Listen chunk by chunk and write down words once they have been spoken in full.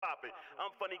poppin'?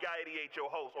 I'm Funny Guy 88,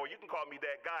 your host, or you can call me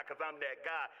that guy, cause I'm that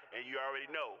guy, and you already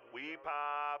know, we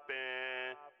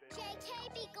poppin'.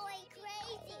 JK be going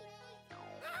crazy.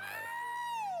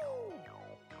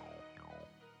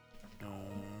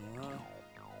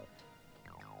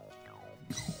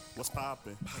 What's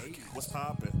poppin'? What's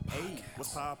poppin'?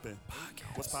 What's poppin'?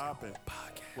 What's poppin'?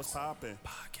 What's poppin'?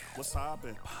 What's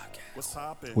poppin'? What's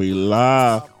poppin'? We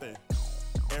live.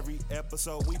 Every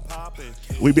episode we poppin'.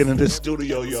 We been in this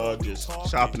studio, y'all, just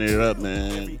chopping it up,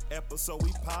 man. Every episode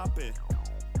we poppin'.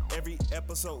 Every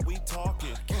episode we talkin'.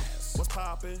 What's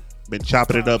poppin'? Been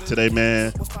chopping it up today,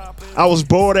 man. I was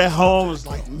bored at home. I was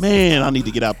like, man, I need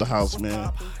to get out the house,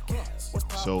 man.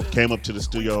 So came up to the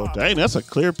studio. Dang, that's a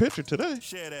clear picture today.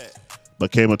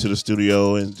 But came up to the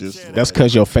studio and just. That's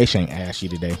because your face ain't ashy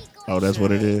today. Oh, that's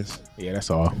what it is. Yeah, that's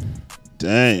all.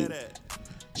 Dang.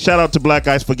 Shout out to Black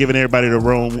Ice for giving everybody the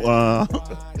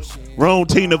Rome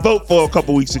team to vote for a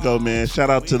couple weeks ago, man. Shout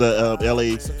out to the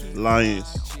LA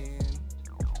Lions.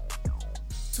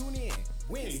 Tune in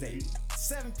Wednesday,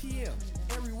 7 p.m.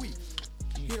 every week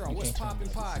here on What's Poppin'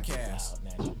 Podcast.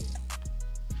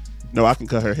 No, I can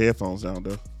cut her headphones down,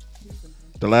 though.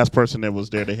 The last person that was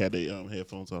there, they had their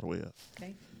headphones all the way up.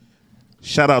 Okay.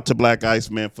 Shout out to Black Ice,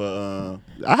 man, for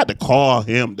I had to call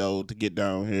him, though, to get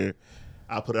down here.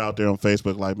 I put it out there on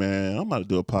Facebook like, man, I'm about to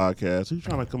do a podcast. Who's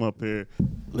trying to come up here?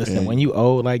 Listen, when you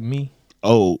old like me,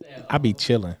 I be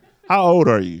chilling. How old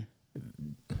are you?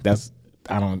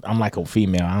 I'm like a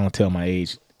female. I don't tell my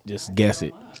age. Just guess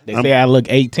it. They say I look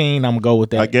 18. I'm gonna go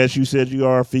with that. I guess you said you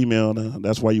are a female now.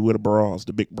 That's why you wear the bras,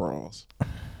 the big bras.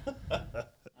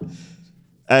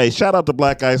 Hey, shout out to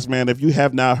Black Ice, man. If you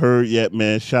have not heard yet,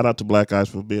 man, shout out to Black Ice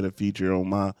for being a feature on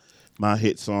my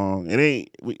hit song.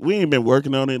 We ain't been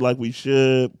working on it like we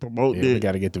should, promoting it. We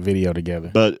got to get the video together.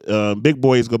 But Big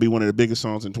Boy is gonna be one of the biggest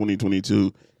songs in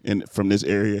 2022 from this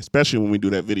area, especially when we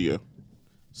do that video.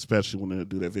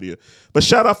 But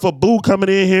shout out for Boo coming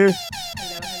in here.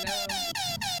 Hello.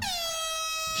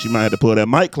 She might have to pull that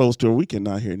mic close to her. We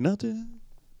cannot hear nothing.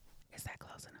 Is that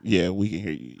close enough? Yeah, we can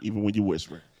hear you, even when you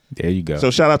whisper. There you go.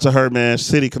 So shout out to her, man.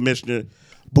 City Commissioner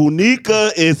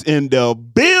Bunika is in the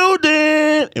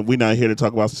building. And we're not here to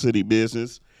talk about city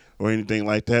business or anything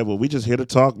like that, but we just here to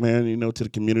talk, man, to the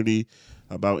community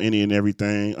about any and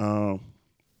everything.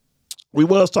 We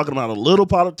was talking about a little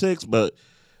politics, but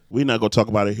we're not going to talk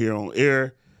about it here on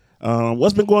air.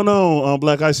 What's been going on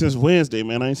Black Ice since Wednesday,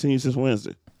 man? I ain't seen you since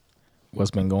Wednesday. What's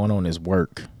been going on is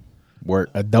work,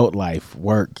 adult life,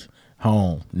 work,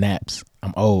 home, naps.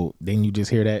 I'm old. Didn't you just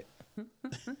hear that?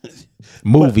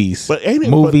 Movies, but ain't it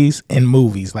movies and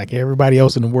movies like everybody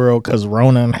else in the world, because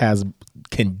Rona has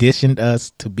conditioned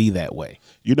us to be that way.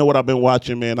 You know what I've been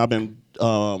watching, man? I've been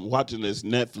watching this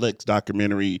Netflix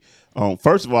documentary.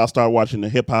 First of all, I started watching the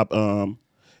Hip Hop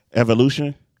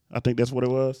Evolution. I think that's what it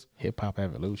was. Hip Hop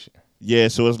Evolution. Yeah,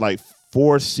 so it's like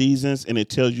 4 seasons, and it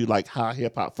tells you like how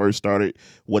hip hop first started,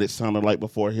 what it sounded like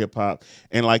before hip hop,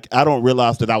 and like I don't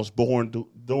realize that I was born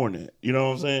doing it. You know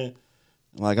what I'm saying?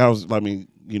 Like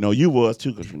you was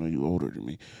too, because you older than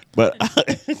me. But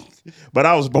but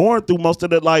I was born through most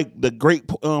of the great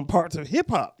parts of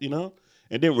hip hop, and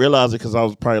didn't realize it because I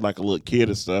was probably like a little kid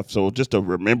and stuff. So just to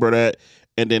remember that,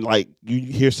 and then like you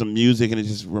hear some music and it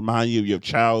just reminds you of your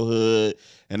childhood,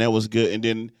 and that was good. And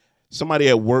then somebody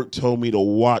at work told me to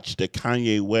watch the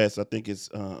Kanye West. I think it's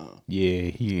he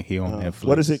on Netflix.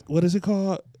 What is it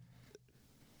called?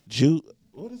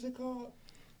 What is it called?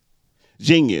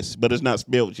 Genius, but it's not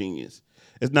spelled genius.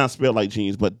 It's not spelled like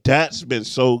genius, but that's been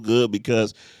so good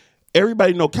because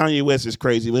everybody know Kanye West is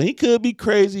crazy, but he could be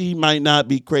crazy. He might not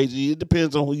be crazy. It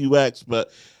depends on who you ask,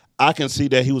 but I can see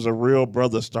that he was a real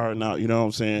brother starting out, you know what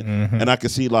I'm saying? Mm-hmm. And I can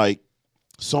see like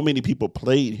so many people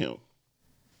played him.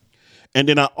 And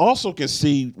then I also can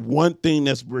see one thing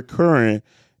that's recurring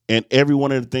in every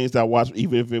one of the things that I watch,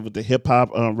 even if it was the hip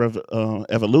hop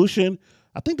evolution,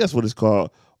 I think that's what it's called.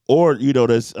 Or,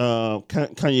 this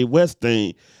Kanye West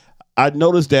thing, I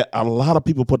noticed that a lot of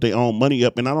people put their own money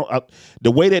up. And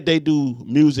the way that they do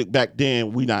music back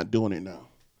then, we not doing it now.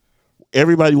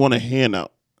 Everybody want a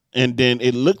handout. And then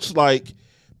it looks like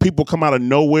people come out of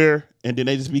nowhere and then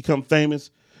they just become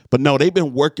famous. But no, they've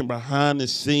been working behind the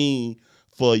scene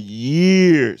for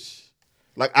years.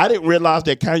 Like, I didn't realize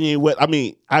that Kanye West,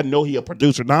 I know he a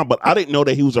producer now, but I didn't know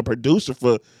that he was a producer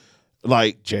for,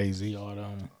 like, Jay-Z, all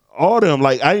them. all them.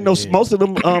 Like I know most of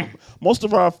them. Most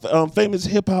of our famous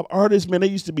hip hop artists, man, they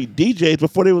used to be DJs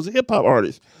before they was hip hop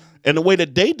artists. And the way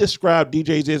that they describe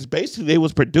DJs is basically they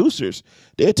was producers.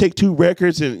 They'd take 2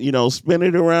 records and, spin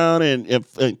it around and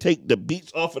take the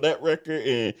beats off of that record.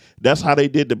 And that's how they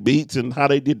did the beats and how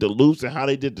they did the loops and how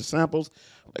they did the samples.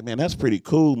 Like, man, that's pretty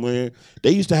cool, man. They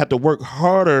used to have to work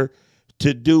harder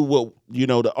to do what,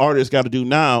 the artists got to do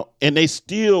now. And they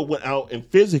still went out and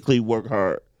physically work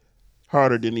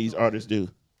harder than these artists do.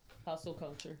 Hustle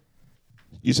culture.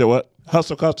 You said what?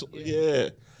 Hustle culture? Yeah.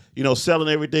 Selling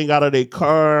everything out of their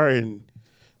car, and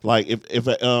like if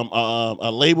a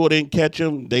label didn't catch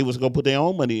them, they was gonna put their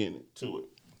own money into it.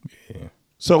 Yeah.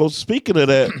 So speaking of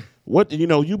that, what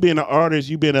you being an artist,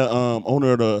 you being a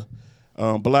owner of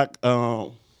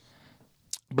the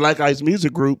Black Ice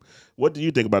Music Group. What do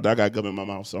you think about that? I got gum in my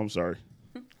mouth, so I'm sorry.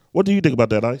 What do you think about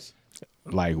that, Ice?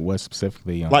 Like what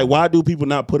specifically? Like why do people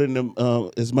not put in them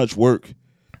as much work?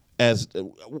 As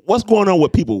what's going on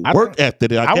with people work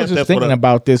ethic? I was just thinking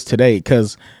about this today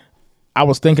because I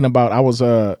was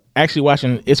actually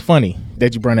watching. It's funny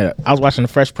that you brought it up. I was watching the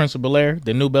Fresh Prince of Bel-Air,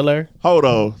 the new Bel-Air. Hold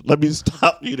on, let me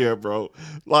stop you there, bro.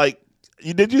 Like,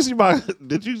 did you see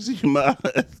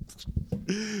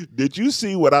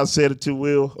what I said to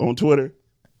Will on Twitter?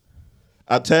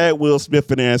 I tagged Will Smith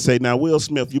in there and say, "Now, Will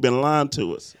Smith, you've been lying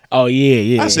to us." Oh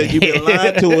yeah. I said you've been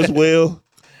lying to us, Will.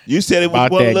 You said it was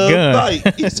about one little gun. fight.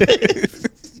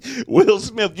 Will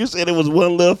Smith, you said it was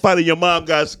one little fight and your mom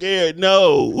got scared.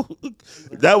 No,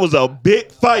 that was a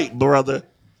big fight, brother.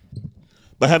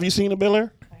 But have you seen the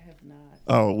Bel-Air? I have not.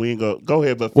 Oh, we ain't go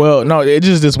ahead. But well, no, it's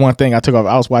just this one thing I took off.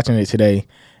 I was watching it today,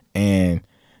 and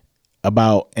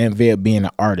about Aunt Viv being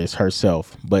an artist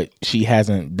herself, but she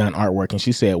hasn't done artwork. And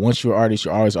she said, once you're an artist,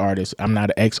 you're always an artist. I'm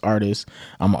not an ex-artist.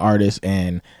 I'm an artist.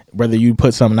 And whether you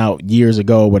put something out years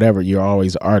ago or whatever, you're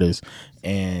always an artist.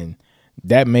 And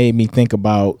that made me think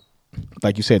about,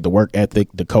 like you said, the work ethic,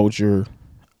 the culture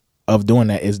of doing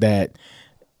that is that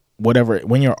whatever,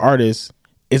 when you're an artist,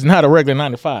 it's not a regular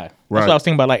 9 to 5. That's what I was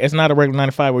thinking about. Like, it's not a regular 9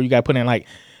 to 5 where you got to put in, like,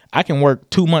 I can work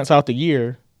 2 months out the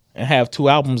year and have 2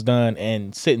 albums done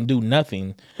and sit and do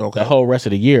nothing the whole rest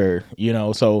of the year,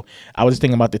 So I was just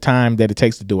thinking about the time that it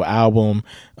takes to do an album,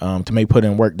 to put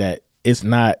in work that it's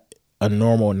not a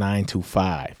normal 9 to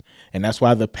 5. And that's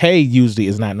why the pay usually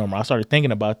is not normal. I started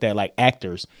thinking about that, like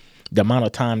actors, the amount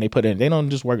of time they put in. They don't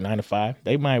just work 9 to 5.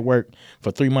 They might work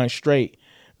for 3 months straight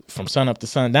from sun up to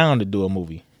sundown to do a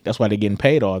movie. That's why they're getting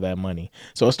paid all that money.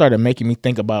 So it started making me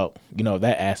think about,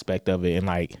 that aspect of it and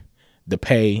like the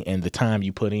pay and the time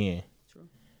you put in.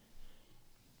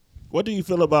 What do you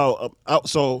feel about?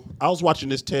 So I was watching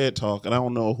this TED Talk, and I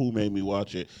don't know who made me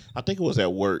watch it. I think it was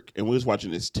at work, and we was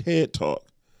watching this TED Talk.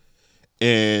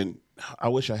 And I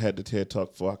wish I had the TED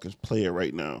Talk so I could play it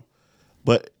right now,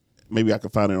 but maybe I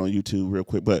could find it on YouTube real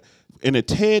quick. But in the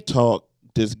TED Talk,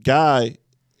 this guy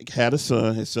had a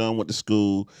son. His son went to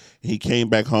school. And he came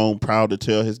back home proud to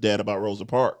tell his dad about Rosa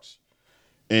Parks.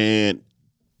 And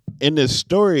in this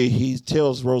story, he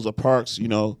tells Rosa Parks,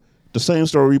 the same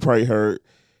story we probably heard.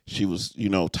 She was,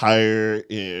 tired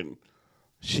and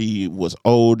she was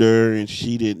older and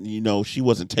she didn't, she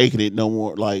wasn't taking it no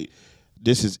more. Like,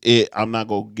 this is it. I'm not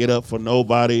going to get up for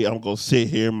nobody. I'm going to sit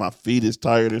here. My feet is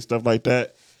tired and stuff like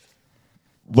that.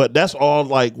 But that's all,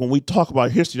 like, when we talk about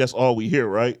history, that's all we hear,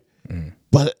 right? Mm.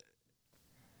 But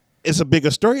it's a bigger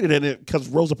story than it because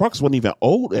Rosa Parks wasn't even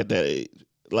old at that age,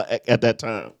 like at that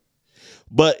time.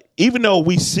 But even though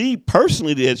we see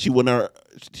personally that she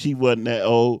wasn't that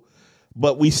old,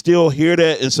 but we still hear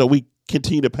that, and so we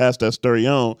continue to pass that story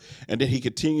on. And then he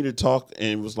continued to talk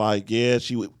and was like, "Yeah,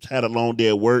 she had a long day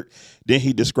at work." Then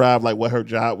he described like what her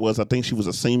job was. I think she was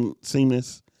a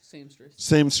seamstress,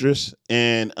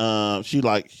 and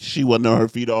she wasn't on her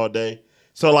feet all day.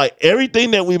 So like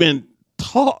everything that we've been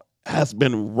taught has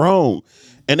been wrong,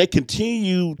 and they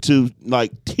continue to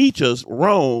like teach us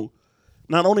wrong.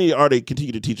 Not only are they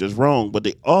continue to teach us wrong, but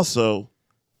they also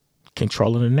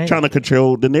controlling the narrative, trying to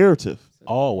control the narrative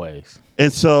always.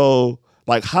 And so,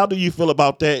 like, how do you feel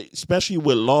about that, especially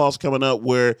with laws coming up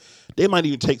where they might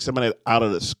even take some of that out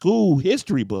of the school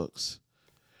history books?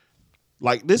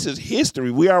 Like, this is history.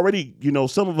 We already,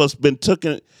 some of us been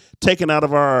taken out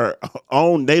of our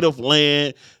own native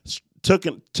land,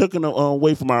 taken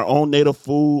away from our own native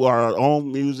food, our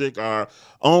own music, our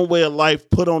own way of life,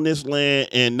 put on this land,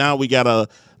 and now we got to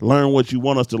learn what you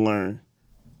want us to learn.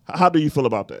 How do you feel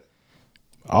about that?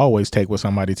 I always take what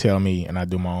somebody tell me, and I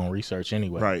do my own research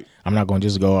anyway. Right. I'm not going to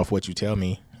just go off what you tell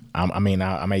me. I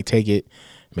may take it,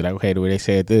 be like, okay, the way they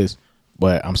said this,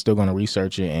 but I'm still going to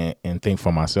research it and think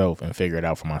for myself and figure it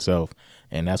out for myself.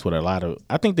 And that's what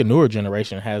I think the newer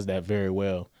generation has that very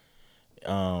well.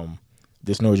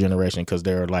 This newer generation, because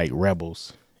they're like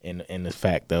rebels in the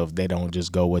fact of they don't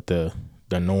just go with the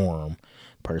norm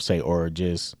per se, or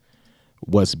just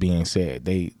what's being said.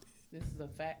 This is a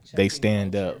fact. They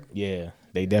stand culture. Up. Yeah,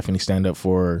 they definitely stand up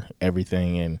for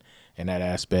everything in that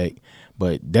aspect.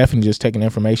 But definitely just taking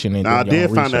information and I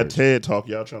did find that TED Talk.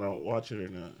 Y'all trying to watch it or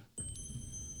not?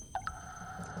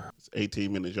 It's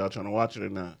 18 minutes. Y'all trying to watch it or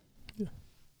not?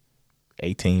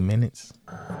 18 minutes.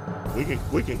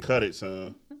 We can cut it,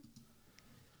 son.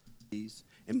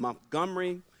 In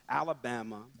Montgomery,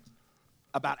 Alabama,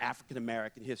 about African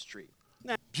American history.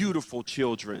 Now, beautiful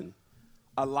children.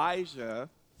 Elijah,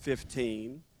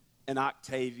 15, and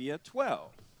Octavia,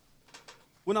 12.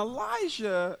 When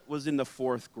Elijah was in the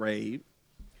 4th grade,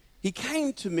 he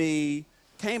came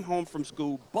home from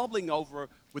school bubbling over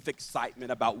with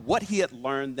excitement about what he had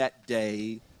learned that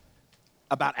day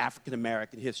about African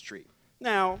American history.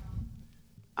 Now,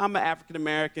 I'm an African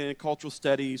American and cultural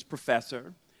studies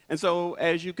professor, and so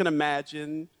as you can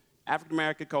imagine, African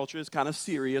American culture is kind of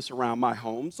serious around my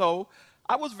home. So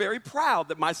I was very proud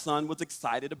that my son was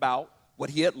excited about what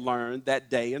he had learned that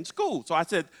day in school. So I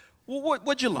said, well,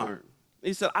 what'd you learn?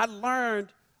 He said, I learned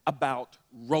about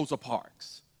Rosa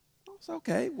Parks. I said,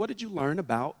 okay, what did you learn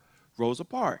about Rosa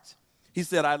Parks? He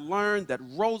said, I learned that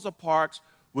Rosa Parks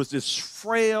was this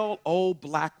frail old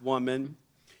black woman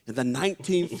in the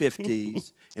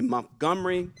 1950s in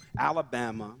Montgomery,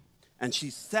 Alabama, and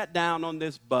she sat down on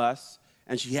this bus,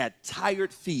 and she had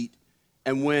tired feet,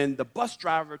 and when the bus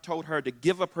driver told her to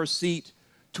give up her seat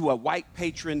to a white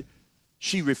patron,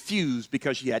 she refused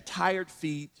because she had tired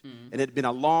feet, and it had been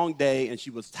a long day, and she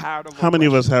was tired of. How many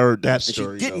of us heard that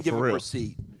story? And she didn't give up her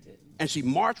seat, and she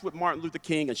marched with Martin Luther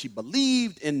King, and she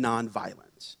believed in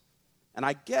nonviolence. And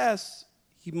I guess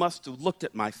he must have looked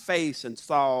at my face and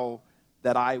saw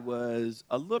that I was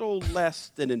a little less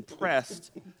than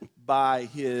impressed by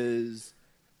his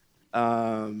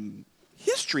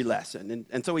history lesson,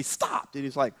 and so he stopped, and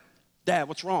he's like, Dad,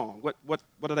 what's wrong? What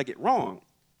did I get wrong?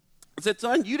 I said,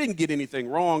 son, you didn't get anything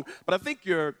wrong, but I think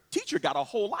your teacher got a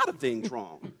whole lot of things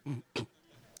wrong.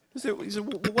 He said,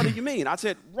 well, what do you mean? I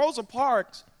said, Rosa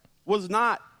Parks was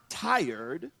not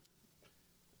tired.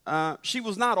 She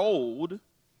was not old.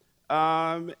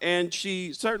 And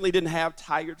she certainly didn't have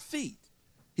tired feet.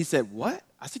 He said, what?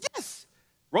 I said, yes.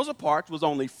 Rosa Parks was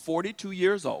only 42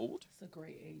 years old. It's a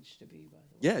great age to be, by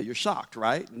the way. Yeah, you're shocked,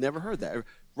 right? Never heard that.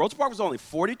 Rosa Parks was only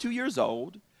 42 years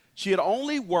old. She had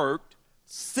only worked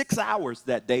 6 hours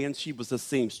that day, and she was a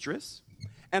seamstress.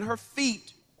 And her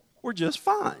feet were just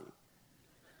fine.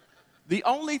 The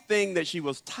only thing that she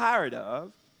was tired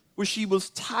of was she was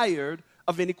tired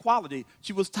of inequality.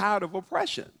 She was tired of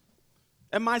oppression.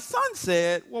 And my son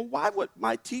said, well, why would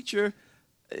my teacher,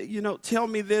 tell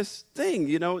me this thing?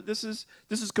 This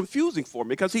is confusing for me,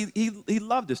 because he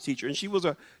loved this teacher, and she was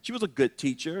a good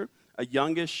teacher, a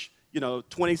youngish,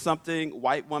 20-something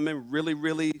white woman, really,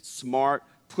 really smart,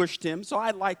 pushed him. So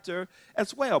I liked her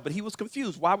as well, but he was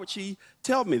confused. Why would she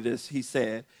tell me this? He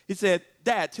said,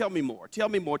 Dad, tell me more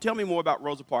about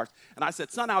Rosa Parks. And I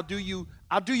said, son, I'll do you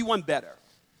one better.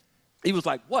 He was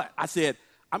like, what? I said,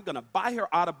 I'm going to buy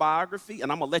her autobiography,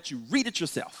 and I'm going to let you read it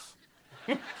yourself.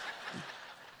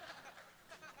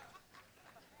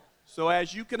 So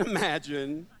as you can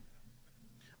imagine,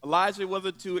 Elijah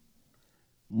wasn't too.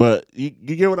 But you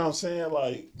get what I'm saying?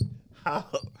 Like,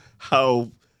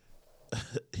 how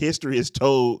history is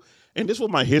told. And this is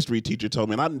what my history teacher told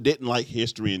me. And I didn't like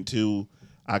history until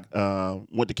I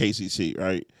went to KCC,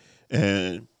 right?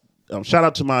 And shout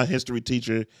out to my history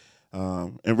teacher.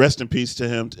 And rest in peace to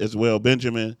him as well,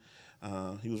 Benjamin.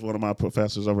 He was one of my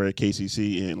professors over at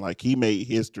KCC, and like he made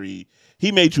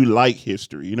you like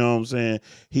history. You know what I'm saying?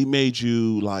 He made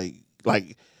you like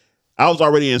I was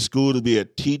already in school to be a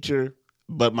teacher,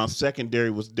 but my secondary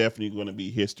was definitely going to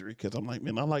be history, because I'm like,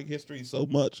 man, I like history so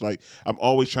much. Like, I'm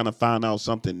always trying to find out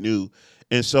something new.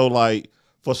 And so, like,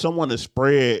 for someone to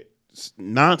spread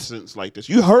nonsense like this,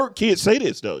 you heard kids say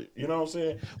this, though. You know what I'm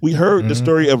saying? We heard the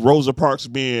story of Rosa Parks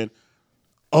being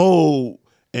old,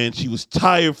 and she was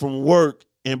tired from work,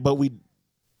 but we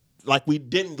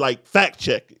didn't fact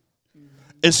check it.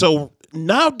 And so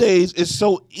nowadays it's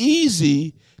so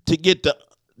easy to get the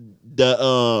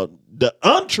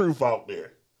untruth out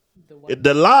there,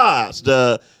 the lies,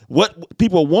 what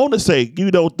people want to say,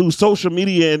 through social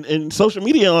media, and social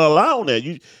media allowing that.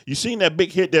 You seen that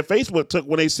big hit that Facebook took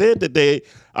when they said that they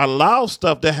allow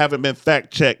stuff that haven't been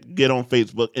fact checked get on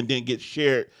Facebook and then get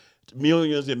shared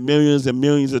millions and millions and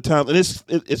millions of times. And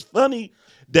it's funny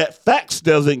that facts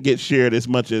doesn't get shared as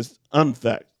much as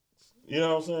unfacts. You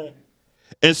know what I'm saying?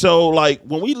 And so, like,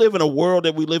 when we live in a world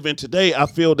that we live in today, I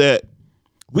feel that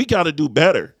we got to do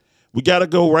better. We got to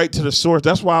go right to the source.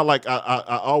 That's why, like,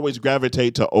 I always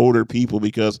gravitate to older people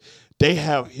because they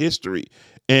have history.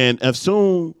 And if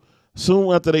soon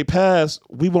after they pass,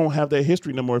 we won't have that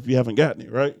history no more if you haven't gotten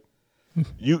it, right?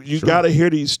 You got to hear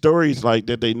these stories like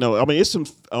that they know. I mean, it's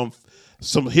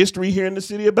some history here in the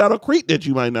city of Battle Creek that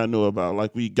you might not know about.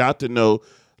 Like, we got to know,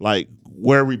 like,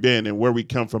 where we been and where we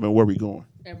come from and where we going.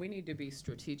 And we need to be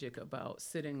strategic about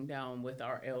sitting down with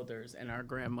our elders and our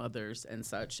grandmothers and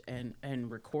such and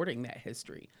recording that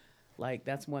history. Like,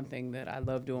 that's one thing that I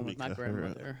love doing with my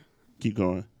grandmother. Keep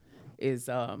going. Is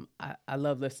I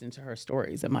love listening to her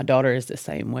stories, and my daughter is the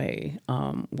same way.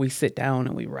 We sit down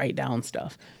and we write down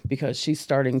stuff because she's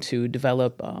starting to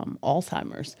develop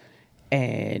Alzheimer's,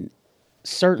 and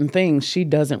certain things she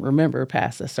doesn't remember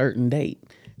past a certain date.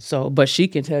 So, but she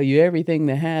can tell you everything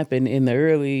that happened in the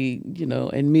early,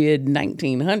 in mid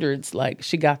 1900s. Like,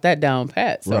 she got that down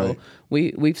pat. So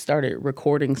we've started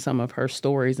recording some of her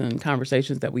stories and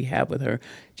conversations that we have with her,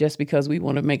 just because we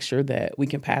want to make sure that we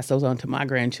can pass those on to my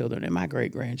grandchildren and my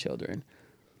great grandchildren.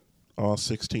 All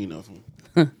 16 of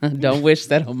them. Don't wish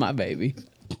that on my baby.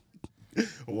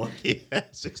 One kid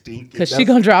had 16 kids. Because she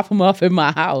going to drop them off in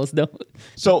my house, though.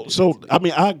 So, I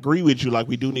mean, I agree with you. Like,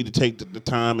 we do need to take the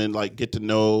time and, like, get to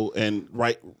know and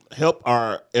help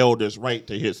our elders write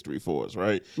the history for us,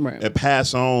 right? And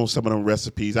pass on some of them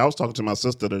recipes. I was talking to my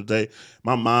sister the other day.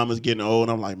 My mom is getting old.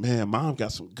 And I'm like, man, Mom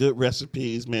got some good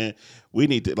recipes, man. We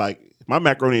need to, like, my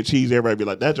macaroni and cheese, everybody be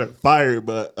like, that's fire,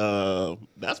 but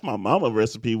that's my mama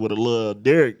recipe with a little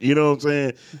Derek, you know what I'm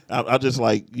saying? I just,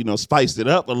 like, spiced it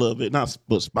up a little bit. Not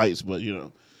put spice, but,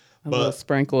 A little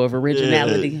sprinkle of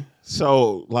originality. Yeah.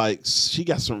 So, like, she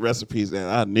got some recipes that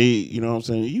I need, you know what I'm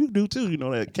saying? You do too,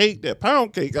 that cake, that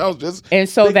pound cake. I was just And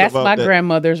so that's my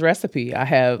grandmother's recipe. I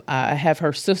have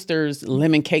her sister's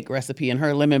lemon cake recipe and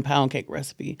her lemon pound cake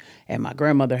recipe. And my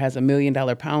grandmother has $1 million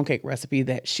pound cake recipe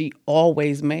that she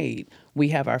always made. We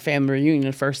have our family reunion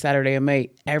the first Saturday of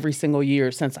May every single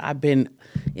year since I've been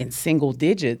in single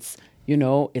digits.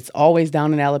 It's always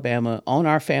down in Alabama on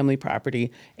our family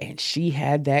property. And she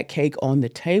had that cake on the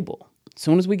table. As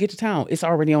soon as we get to town, it's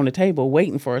already on the table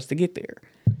waiting for us to get there.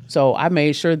 So I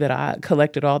made sure that I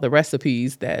collected all the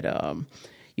recipes that,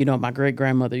 my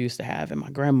great-grandmother used to have, and my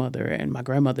grandmother and my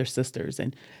grandmother's sisters.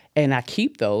 And I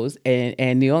keep those.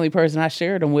 And the only person I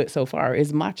shared them with so far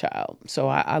is my child. So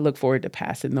I look forward to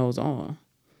passing those on.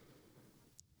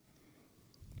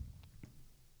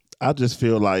 I just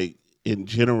feel like, in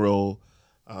general,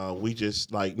 we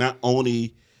just, like, not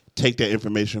only take that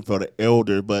information for the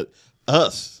elder, but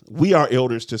us, we are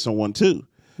elders to someone too.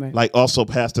 Right. Like, also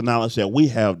pass the knowledge that we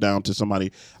have down to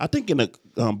somebody. I think in the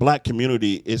Black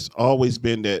community, it's always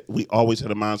been that we always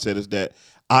had a mindset is that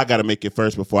I got to make it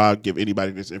first before I give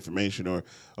anybody this information or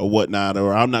whatnot,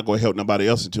 or I'm not going to help nobody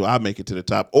else until I make it to the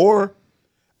top. Or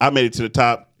I made it to the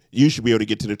top, you should be able to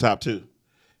get to the top too.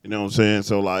 You know what I'm saying?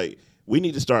 So, like, we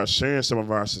need to start sharing some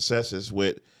of our successes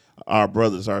with our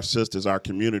brothers, our sisters, our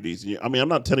communities. I mean, I'm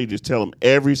not telling you to tell them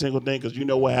every single thing because you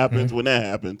know what happens when that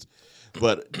happens.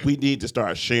 But we need to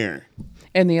start sharing.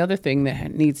 And the other thing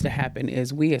that needs to happen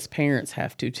is we as parents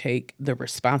have to take the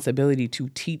responsibility to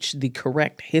teach the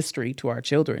correct history to our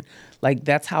children. Like,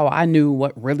 that's how I knew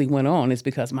what really went on, is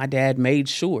because my dad made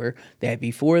sure that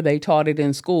before they taught it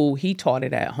in school, he taught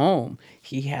it at home.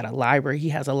 He had a library. He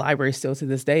has a library still to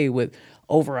this day with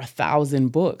over 1,000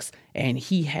 books. And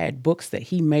he had books that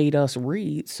he made us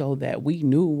read so that we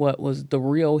knew what was the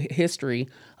real history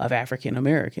of African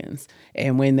Americans.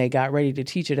 And when they got ready to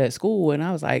teach it at school, and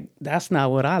I was like, that's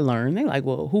not what I learned. They're like,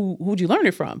 well, who'd you learn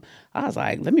it from? I was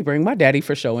like, let me bring my daddy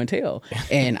for show and tell.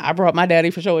 And I brought my daddy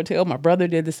for show and tell. My brother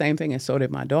did the same thing, and so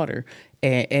did my daughter.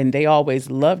 And they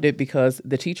always loved it because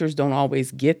the teachers don't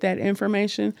always get that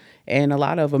information. And a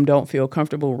lot of them don't feel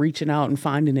comfortable reaching out and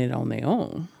finding it on their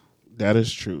own. That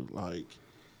is true. Like,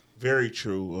 very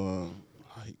true.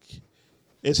 Like,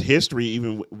 it's history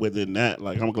even within that.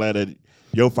 Like, I'm glad that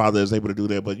your father is able to do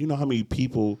that. But you know how many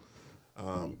people,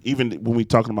 even when we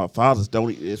talking about fathers,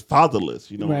 it's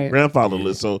fatherless, right.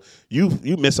 Grandfatherless. So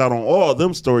you miss out on all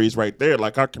them stories right there.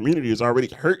 Like, our community is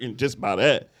already hurting just by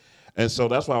that. And so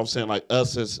that's why I'm saying, like,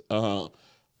 us as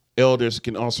elders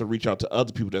can also reach out to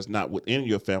other people that's not within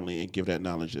your family and give that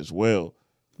knowledge as well.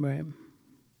 Right.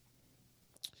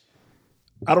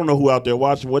 I don't know who out there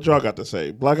watching. What y'all got to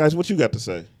say? Black Ice, what you got to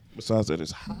say? Besides that,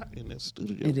 it's hot in this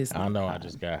studio. It is. I know. I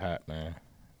just got hot, man.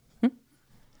 I'm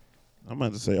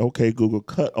about to say, okay, Google,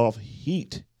 cut off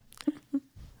heat.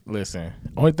 Listen,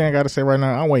 only thing I gotta say right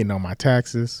now, I'm waiting on my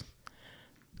taxes,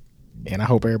 and I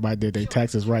hope everybody did their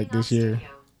taxes right this year.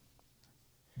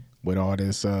 With all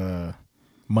this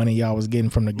money y'all was getting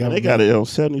from the Man, government, they got it on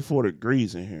 74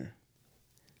 degrees in here.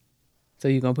 So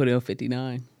you're gonna put it on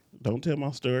 59. Don't tell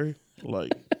my story.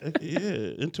 Like,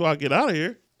 yeah, until I get out of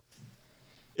here.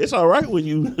 It's all right when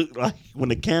you like when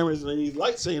the cameras and these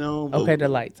lights ain't on. but- Okay, the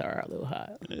lights are a little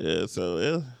hot. Yeah, so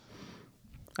yeah.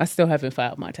 I still haven't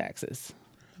filed my taxes.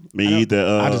 Me either.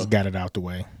 I just got it out the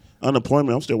way.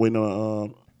 Unemployment. I'm still waiting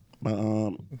on my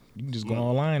You can just go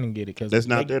online and get it because That's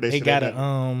not there. They They said got they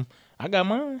a I got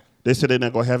mine. They said they're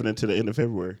not gonna have it until the end of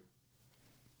February.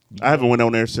 I haven't went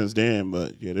on there since then,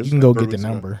 but yeah, this You can go get the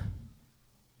number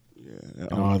Yeah,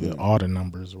 and all the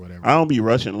numbers or whatever. I don't be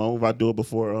rushing. Long as I do it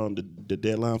before the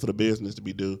deadline for the business to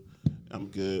be due, I'm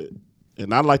good.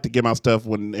 And I like to get my stuff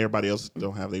when everybody else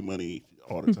don't have their money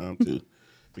all the time too,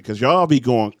 because y'all be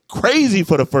going crazy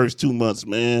for the first 2 months,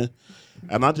 man.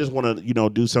 And I just want to,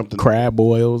 do something. Crab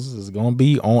boils is gonna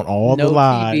be on all No the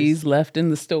lives. TVs left in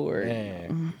the store.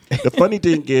 The funny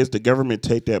thing is, the government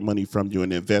take that money from you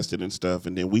and invest it in stuff,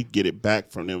 and then we get it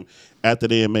back from them after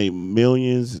they have made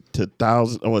millions to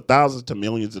thousands, or thousands to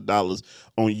millions of dollars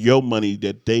on your money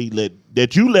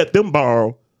that you let them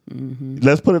borrow. Mm-hmm.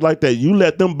 Let's put it like that: you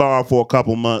let them borrow for a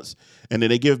couple months, and then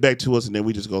they give it back to us, and then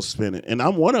we just go spend it. And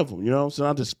I'm one of them, so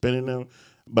I'm just spending them.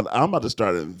 But I'm about to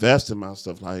start investing my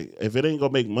stuff. Like, if it ain't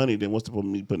gonna make money, then what's the point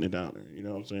of me putting it down there? You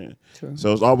know what I'm saying? True.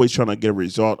 So it's always trying to get a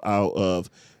result out of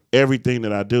everything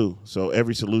that I do. So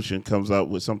every solution comes out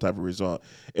with some type of result.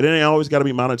 And it ain't always got to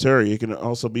be monetary. It can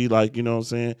also be like, you know what I'm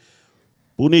saying?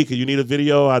 Bunika, you need a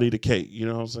video? I need a cake. You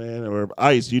know what I'm saying? Or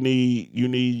Ice, you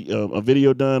need a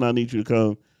video done? I need you to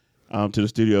come to the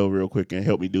studio real quick and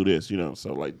help me do this,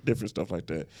 so like different stuff like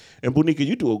that. And Bunika,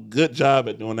 you do a good job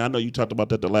at doing that. I know you talked about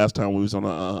that the last time we was on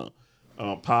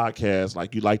a podcast,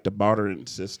 like you like the bartering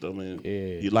system and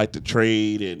you like the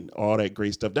trade and all that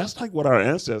great stuff. That's like what our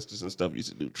ancestors and stuff used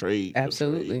to do, trade.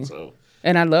 Absolutely. So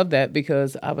And I love that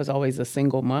because I was always a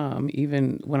single mom,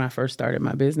 even when I first started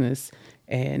my business.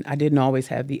 And I didn't always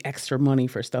have the extra money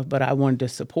for stuff, but I wanted to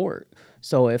support.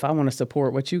 So if I want to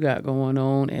support what you got going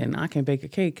on, and I can bake a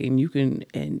cake, and you can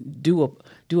do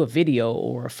a video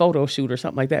or a photo shoot or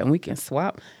something like that, and we can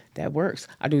swap, that works.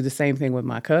 I do the same thing with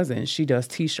my cousin. She does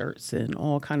T-shirts and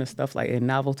all kind of stuff and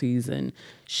novelties and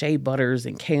shea butters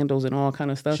and candles and all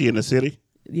kind of stuff. she in the city?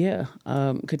 Yeah,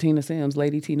 Katina Sims,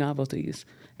 Lady T Novelties,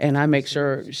 and I make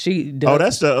sure she does. Oh,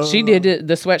 that's the she did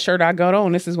the sweatshirt I got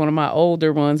on. This is one of my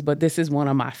older ones, but this is one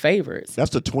of my favorites.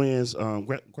 That's the twins.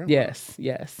 Grandma. Yes,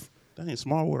 That ain't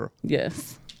small world.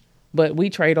 yes. But we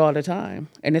trade all the time,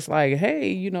 and it's like,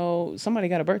 hey, somebody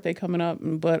got a birthday coming up,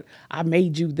 but I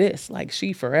made you this. Like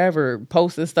she forever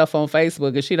posting stuff on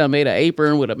Facebook, and she done made an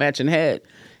apron with a matching hat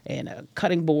and a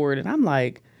cutting board, and I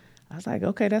was like,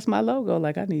 okay, that's my logo.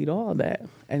 Like, I need all that.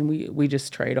 And we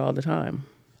just trade all the time.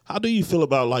 How do you feel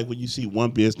about like when you see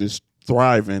one business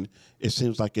thriving, it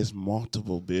seems like it's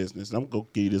multiple business? And I'm going to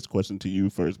give you this question to you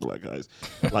first, Black Guys.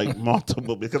 Like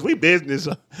multiple, because we business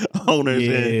owners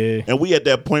and we at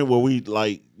that point where we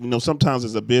like, sometimes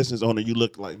as a business owner, you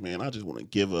look like, man, I just want to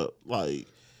give up. Like,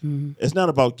 It's not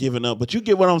about giving up, but you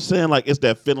get what I'm saying? Like, it's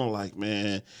that feeling like,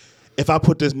 man, if I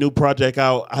put this new project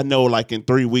out, I know like in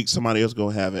 3 weeks somebody else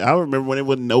gonna have it. I remember when it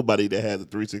wasn't nobody that had the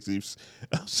 360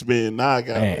 spin. Now I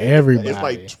got everybody. It's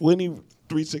like 20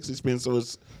 360 spin, so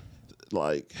it's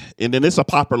like, and then it's a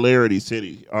popularity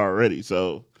city already.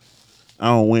 So I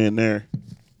don't win there.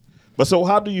 But so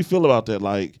how do you feel about that?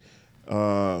 Like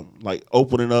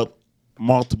opening up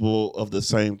multiple of the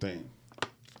same thing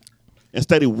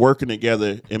instead of working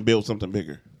together and build something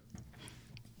bigger.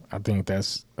 I think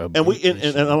that's And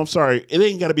I'm sorry, it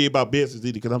ain't got to be about business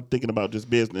either, because I'm thinking about just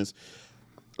business.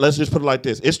 Let's just put it like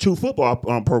this: it's 2 football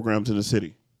programs in the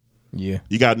city. Yeah,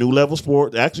 you got New Level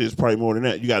Sports. Actually, it's probably more than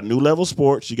that. You got New Level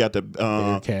Sports. You got the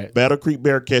Battle Creek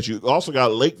Bearcats. You also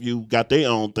got Lakeview got their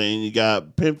own thing. You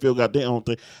got Penfield got their own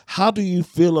thing. How do you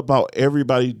feel about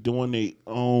everybody doing their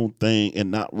own thing and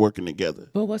not working together?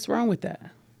 But what's wrong with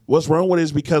that? What's wrong with it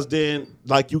is because then,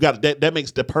 like, you got that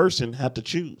makes the person have to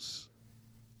choose.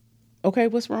 Okay,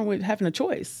 what's wrong with having a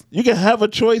choice? You can have a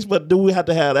choice, but do we have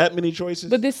to have that many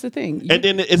choices? But this is the thing. And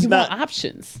then it's not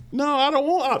options. No, I don't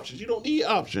want options. You don't need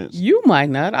options. You might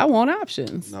not. I want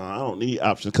options. No, I don't need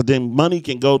options, because then money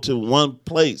can go to one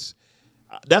place.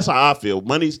 That's how I feel.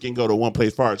 Monies can go to one place.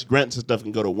 As far as grants and stuff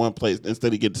can go to one place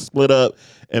instead of getting split up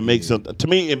and make something. To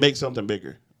me, it makes something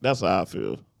bigger. That's how I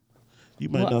feel. You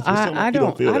might Well, not feel something. I You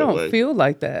don't. feel I that don't way. feel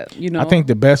like that. You know. I think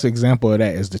the best example of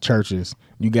that is the churches.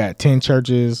 You got 10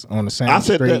 churches on the same I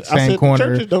said street, that- I same said the corner,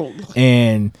 churches don't-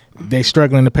 and they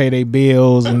struggling to pay their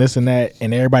bills and this and that,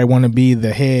 and everybody want to be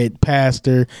the head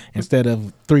pastor instead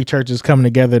of 3 churches coming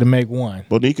together to make one.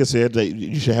 Bonica said that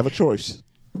you should have a choice.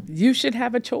 you should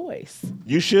have a choice.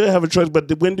 You should have a choice,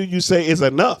 but when do you say it's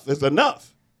enough? It's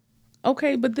enough.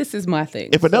 Okay, but this is my thing.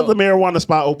 If another So- marijuana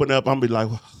spot open up, I'm be like,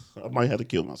 well, I might have to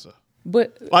kill myself.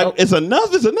 but Like, oh, it's enough.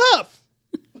 It's enough.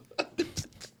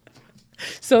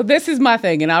 so this is my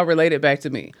thing, and I'll relate it back to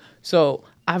me. So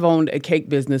I've owned a cake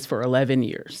business for 11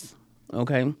 years.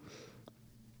 Okay.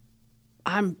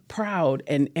 I'm proud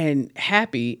and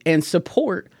happy and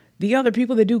support the other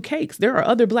people that do cakes. There are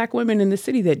other black women in the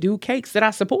city that do cakes that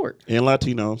I support. And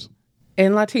Latinos.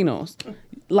 And Latinos.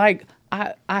 Like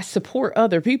I support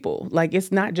other people. Like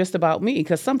it's not just about me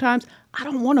because sometimes I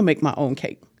don't want to make my own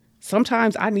cake.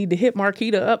 Sometimes I need to hit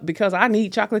Marquita up because I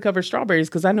need chocolate covered strawberries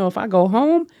because I know if I go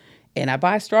home and I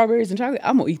buy strawberries and chocolate,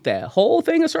 I'm gonna eat that whole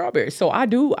thing of strawberries. So I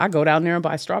go down there and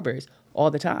buy strawberries all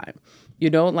the time. You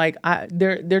know, like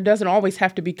there doesn't always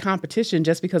have to be competition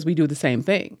just because we do the same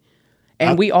thing.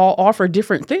 And we all offer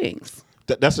different things.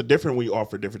 That's a different when you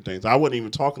offer different things. I wasn't even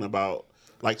talking about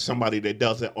like somebody that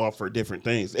doesn't offer different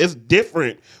things. It's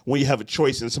different when you have a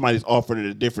choice and somebody's offering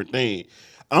a different thing.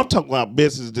 I'm talking about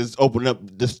business that's opening up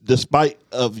despite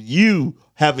of you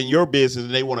having your business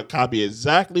and they want to copy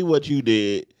exactly what you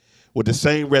did with the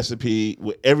same recipe,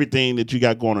 with everything that you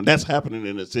got going on. That's happening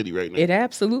in the city right now. It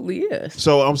absolutely is.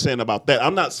 So I'm saying about that.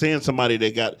 I'm not saying somebody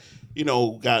that got.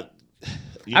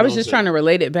 I was just trying to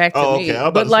relate it back to Oh, me. okay. I was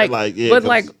about But to say, like, like, yeah, but 'cause-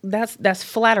 like that's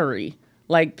flattery.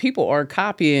 Like people are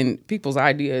copying people's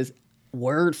ideas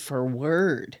word for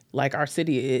word. Like our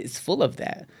city is full of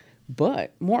that.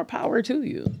 But more power to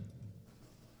you.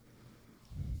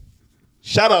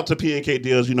 Shout out to P&K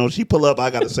Deals. You know, she pull up. I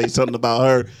got to say something about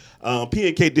her.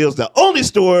 P&K Deals, the only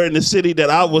store in the city that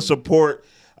I would support.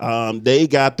 They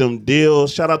got them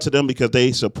deals. Shout out to them because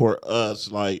they support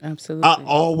us. Like, Absolutely. I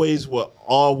always will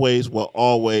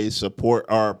always support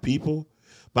our people,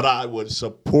 but I would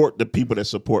support the people that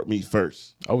support me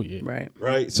first. Oh yeah, Right.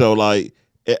 Right. So, like,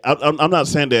 I'm not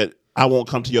saying that I won't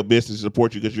come to your business to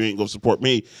support you because you ain't gonna support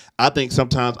me. I think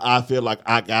sometimes I feel like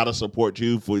I gotta support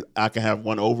you for I can have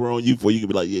one over on you for you can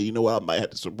be like, yeah, you know what, I might have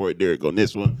to support Derek on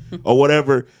this one or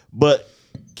whatever. But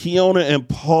Kiona and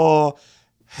Paul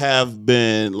have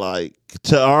been like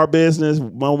to our business,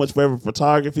 Moments Forever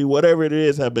Photography, whatever it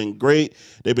is, have been great.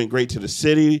 They've been great to the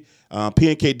city.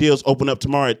 P&K Deals open up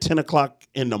tomorrow at 10 o'clock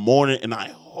in the morning, and I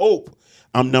hope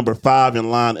I'm number 5 in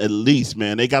line at least,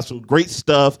 man. They got some great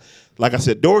stuff. Like I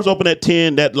said, doors open at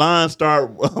 10. That line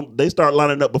they start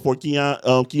lining up before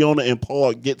Kiona and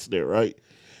Paul gets there, right?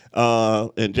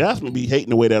 And Jasmine be hating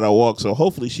the way that I walk, so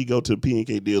hopefully she go to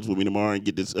P&K Deals with me tomorrow and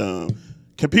get this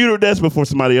computer desk before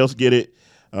somebody else get it.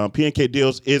 P&K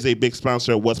Deals is a big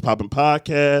sponsor of What's Poppin'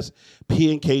 Podcast.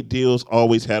 P&K Deals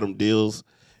always had them deals,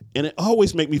 and it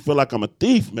always make me feel like I'm a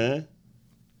thief, man.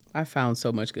 I found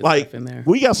so much good Like stuff in there.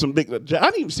 we got some big. I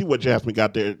didn't even see what Jasmine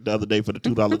got there the other day for the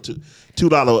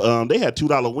 $2. They had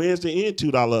 $2 Wednesday and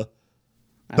 $2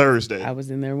 Thursday. I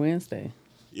was in there Wednesday.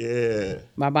 Yeah.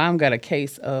 My mom got a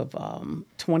case of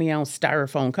 20-ounce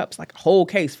styrofoam cups, like a whole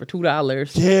case for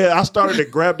 $2. Yeah, I started to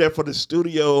grab that for the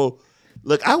studio.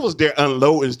 Look, I was there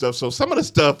unloading stuff, so some of the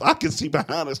stuff I can see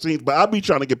behind the scenes, but I be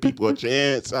trying to give people a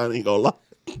chance. I ain't gonna lie.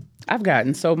 I've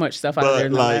gotten so much stuff out of But, there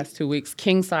in the like- last 2 weeks.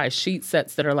 King size sheet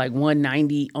sets that are like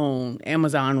 $190 on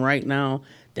Amazon right now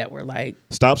that were like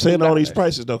Stop saying all these $2.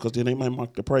 prices though, because then they might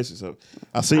mark the prices up.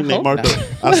 I seen I they hope marked. not.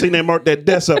 I seen they marked that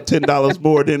desk up $10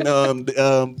 more than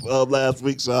last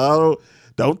week. So I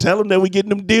don't tell them that we getting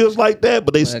them deals like that,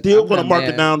 but they Look, still I'm gonna not mark it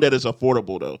mad. down that it's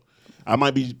affordable though. I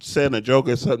might be saying a joke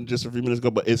or something just a few minutes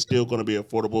ago, but it's still gonna be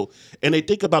affordable. And they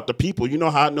think about the people. You know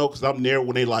how I know because I'm there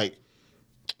when they like,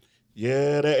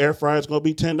 yeah, that air fryer is gonna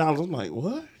be $10. I'm like,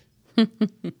 what?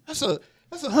 That's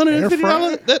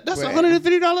 $150. That's Right.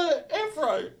 $150 air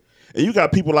fryer. And you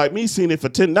got people like me seeing it for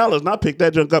 $10, and I pick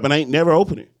that junk up and I ain't never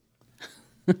open it.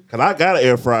 Cause I got an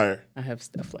air fryer. I have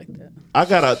stuff like that.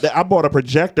 I bought a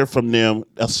projector from them,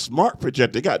 a smart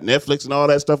projector. It got Netflix and all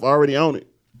that stuff already on it.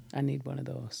 I need one of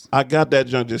those. I got that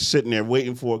junk just sitting there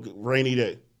waiting for a rainy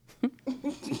day.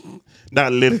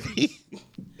 Not literally.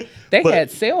 They But-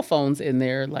 had cell phones in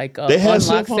there, like They had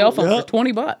unlocked cell cell phones, phones yeah.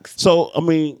 for $20. So, I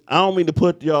mean, I don't mean to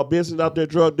put y'all business out there,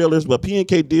 drug dealers, but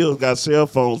P&K Deals got cell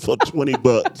phones for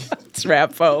 $20.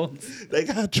 Trap phones. They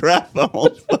got trap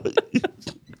phones.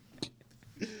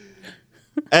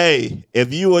 Hey,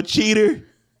 if you a cheater,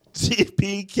 See,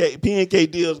 P&K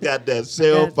Deals got that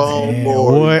cell phone Man,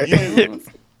 board. what? Yeah.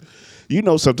 You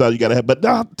know, sometimes you gotta have, but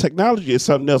now technology is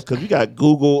something else because you got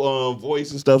Google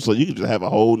Voice and stuff, so you can just have a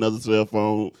whole nother cell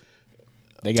phone.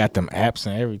 They got them apps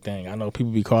and everything. I know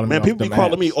people be calling me. Man, off people be them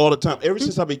calling apps. me all the time. Ever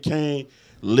since I became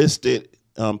listed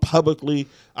publicly,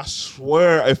 I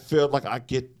swear I feel like I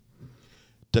get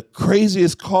the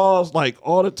craziest calls like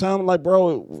all the time. Like,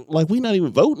 bro, like we not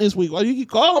even voting this week. Why you keep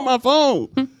calling my phone?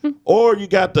 Or you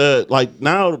got the like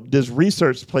now this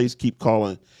research place keep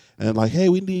calling and like, hey,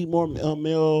 we need more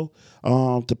male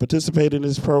to participate in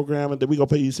this program, and then we gonna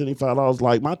pay you $75.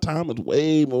 Like my time is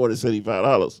way more than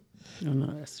 $75. No,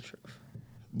 that's true.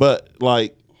 But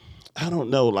like, I don't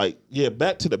know. Like, yeah,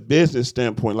 back to the business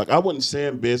standpoint. Like, I wouldn't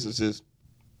send businesses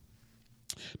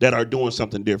that are doing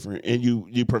something different, and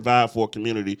you provide for a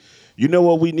community. You know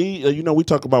what we need? You know, we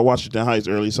talk about Washington Heights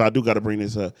early, so I do got to bring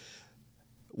this up.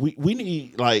 We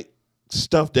need like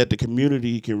stuff that the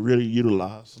community can really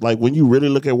utilize. Like when you really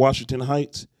look at Washington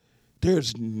Heights,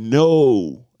 there's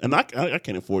no, and I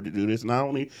can't afford to do this, and I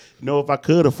don't even know if I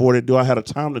could afford it. Do I have the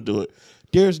time to do it?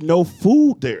 There's no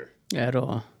food there. At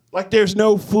all. Like there's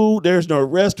no food, there's no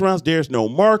restaurants, there's no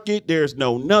market, there's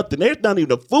no nothing. There's not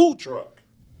even a food truck.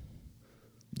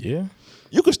 Yeah.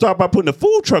 You can start by putting a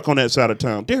food truck on that side of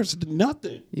town. There's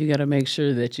nothing. You got to make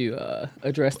sure that you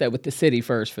address that with the city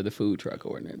first for the food truck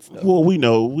ordinance. Though. Well, we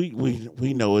know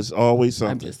we know it's always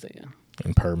something. I'm just saying.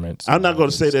 And permits. I'm not going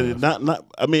to say that it's not.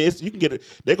 I mean, it's, you can get it.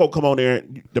 They're gonna come on there.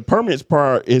 The permits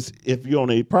part is if you're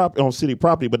on city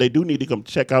property, but they do need to come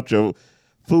check out your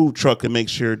food truck and make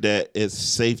sure that it's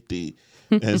safety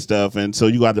and stuff. And so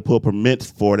you got to put permits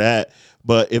for that.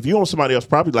 But if you're on somebody else's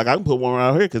property, like I can put one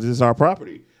around here because it's our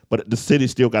property. But the city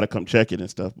still got to come check it and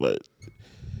stuff. But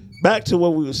back to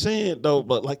what we were saying though.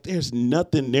 But like, there's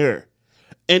nothing there,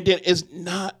 and then it's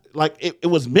not. Like, it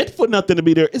was meant for nothing to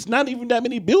be there. It's not even that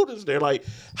many buildings there. Like,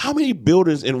 how many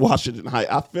buildings in Washington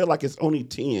Heights? I feel like it's only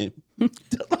 10.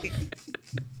 Like,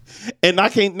 and I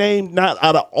can't name, not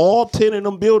out of all 10 of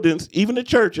them buildings, even the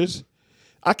churches,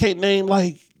 I can't name,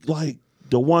 like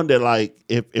the one that, like,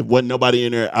 if wasn't nobody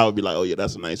in there, I would be like, oh, yeah,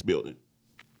 that's a nice building.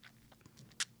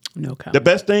 No comment. The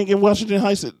best thing in Washington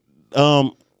Heights,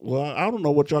 well, I don't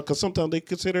know what y'all, because sometimes they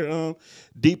consider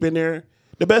deep in there.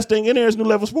 The best thing in there is New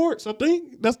Level Sports. I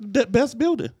think that's the best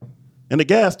building, and the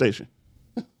gas station.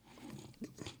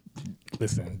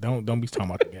 Listen, don't be talking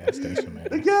about the gas station, man.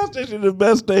 The gas station is the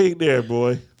best thing there,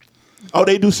 boy. Oh,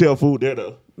 they do sell food there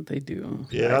though. They do.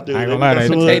 Yeah, I do. I ain't gonna lie, that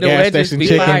Potato gas wedges station be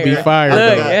chicken fire. be fire. Look,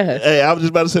 though. yeah. Hey, I was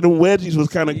just about to say the wedgies was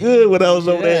kind of good when I was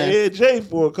over there Yeah. at EJ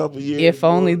for a couple years. If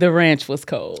only the ranch was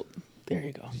cold. There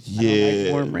you go. I don't Yeah,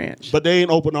 like warm ranch. but they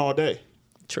ain't open all day,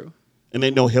 True. and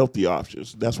ain't no healthy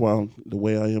options. That's why I'm the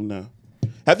way I am now.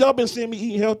 Have y'all been seeing me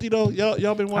eating healthy though?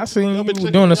 Y'all been watching? I seen y'all you been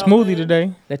checking doing a me out, smoothie man?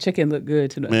 today. That chicken looked good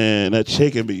today. Man, that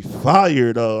chicken be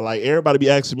fire though. Like everybody be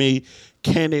asking me,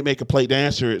 can they make a plate? The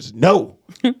answer is no,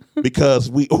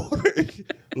 because we ordered.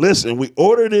 Listen, we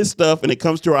order this stuff and it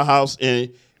comes to our house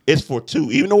and it's for two,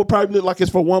 even though it probably look like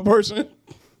it's for one person.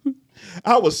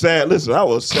 I was sad. Listen, I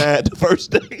was sad the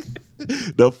first day.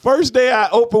 The first day I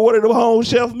opened one of them home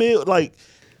shelf meals, like.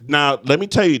 Now, let me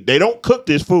tell you, they don't cook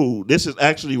this food. This is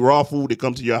actually raw food that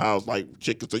comes to your house, like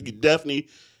chicken. So you definitely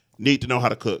need to know how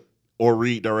to cook or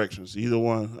read directions. Either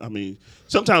one. I mean,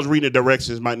 sometimes reading the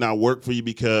directions might not work for you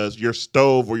because your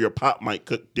stove or your pot might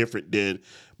cook different than,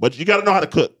 but you got to know how to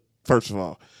cook, first of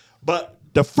all. But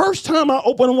the first time I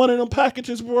opened one of them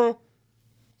packages, bro,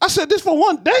 I said, this for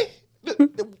one day?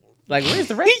 Like, where's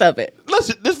the rest of it?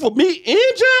 Listen, this for me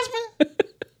and Jasmine?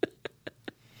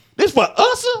 This for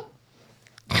us?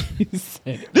 This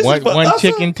is One for us?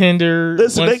 chicken tender,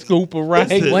 Listen, one they- scoop of rice.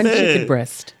 listen, One man. chicken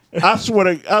breast. I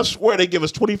swear they give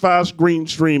us 25 green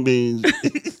string beans.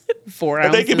 4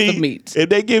 If they ounces give me of meat. If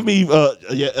they give me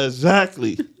yeah,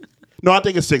 exactly. No, I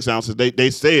think it's 6 ounces. They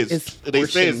say It's it's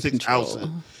portion 6 control. ounces.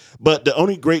 But the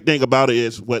only great thing about it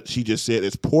is what she just said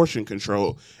is portion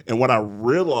control. And what I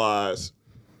realized,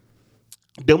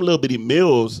 them little bitty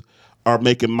meals are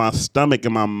making my stomach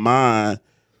and my mind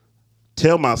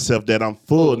tell myself that I'm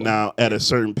full now at a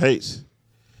certain pace.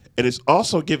 And it's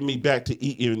also giving me back to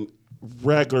eating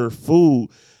regular food.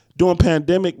 During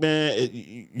pandemic, man,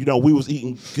 we was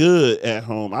eating good at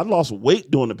home. I lost weight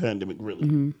during the pandemic,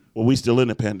 really. Well, we still in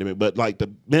the pandemic, but like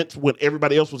the mints when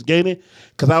everybody else was gaining,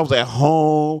 because I was at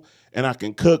home and I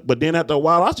can cook. But then after a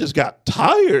while, I just got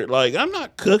tired. Like, I'm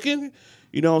not cooking.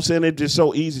 You know what I'm saying? It's just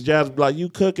so easy. Jazz be like, you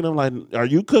cooking? I'm like, are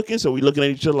you cooking? So we looking at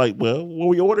each other like, well, what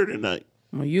we ordered tonight?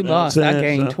 Well, you know what I'm lost. I saying?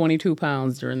 gained So- 22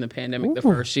 pounds during the pandemic the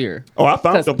first year. Oh, I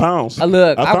found 'Cause, the pounds.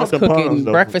 Look, I found was them cooking pounds,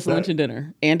 though. breakfast, lunch, and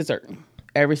dinner and dessert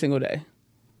every single day.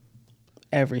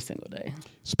 every single day.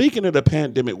 Speaking of the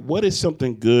pandemic, what is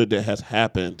something good that has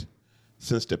happened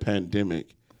since the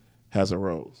pandemic has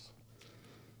arose?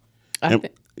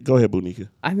 Go ahead, Bunika.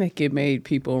 I think it made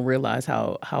people realize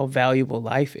how valuable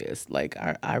life is. Like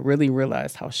I really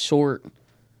realized how short,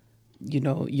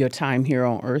 your time here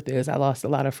on earth is. I lost a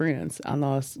lot of friends. I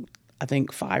lost, I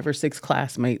think, 5 or 6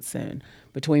 classmates, and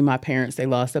between my parents, they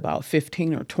lost about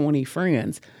 15 or 20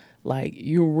 friends. Like,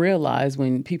 you realize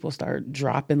when people start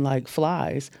dropping like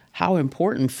flies, how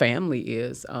important family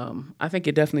is. I think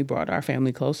it definitely brought our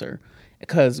family closer,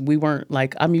 because we weren't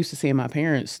like, I'm used to seeing my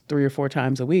parents 3 or 4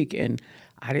 times a week. And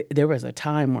there was a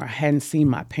time where I hadn't seen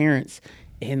my parents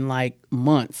in like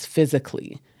months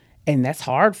physically. And that's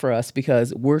hard for us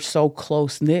because we're so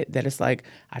close knit that it's like,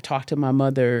 I talk to my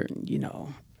mother,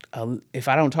 if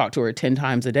I don't talk to her 10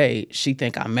 times a day, she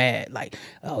think I'm mad. Like,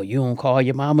 oh, you don't call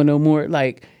your mama no more.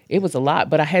 Like, it was a lot,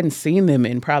 but I hadn't seen them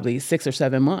in probably 6 or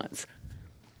 7 months.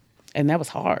 And that was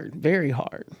hard, very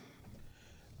hard.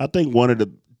 I think one of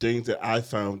the things that I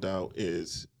found out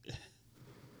is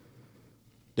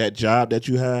that job that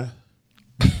you have,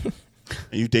 and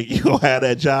you think you're going to have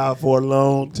that job for a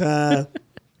long time.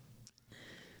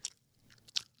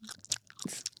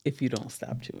 If you don't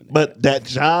stop chewing it. But that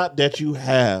job that you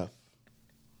have,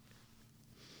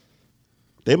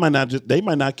 they might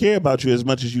not care about you as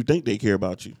much as you think they care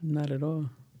about you. Not at all.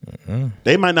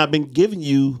 They might not have been giving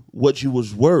you what you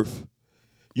was worth.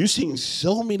 You've seen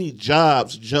so many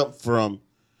jobs jump from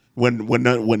when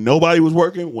nobody was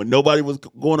working, when nobody was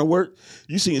going to work.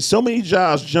 You've seen so many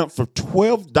jobs jump from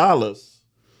 $12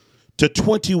 to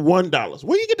 $21.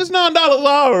 Where you get this $9 an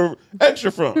hour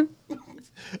extra from?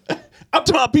 I'm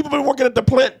talking about people been working at the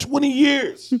plant 20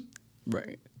 years.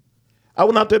 Right. I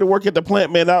went out there to work at the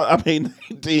plant, man. I made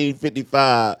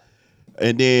 $19.55,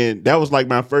 and then that was like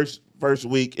my first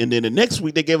week, and then the next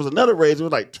week they gave us another raise. It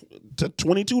was like to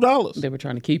 $22. They were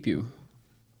trying to keep you.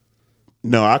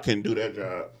 No, I couldn't do that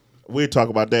job. We'll talk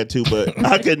about that too, but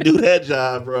I couldn't do that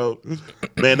job, bro.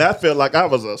 Man, I felt like I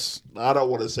was I don't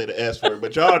want to say the S word,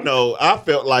 but y'all know I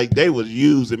felt like they was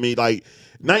using me. Like,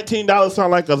 $19 sound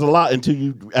like us a lot until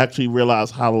you actually realize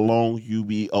how long you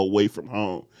be away from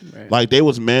home. Right. Like, they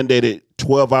was mandated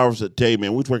 12 hours a day,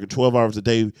 man. We was working 12 hours a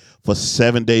day for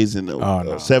 7 days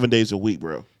 7 days a week,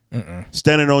 bro.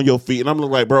 Standing on your feet. And I'm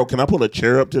like, bro, can I pull a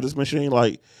chair up to this machine?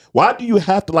 Like, why do you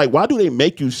have to, why do they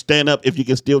make you stand up if you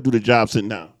can still do the job sitting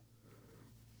down?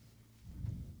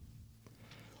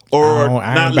 Or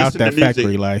I not ain't about listen that to music.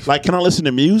 factory life. Like, can I listen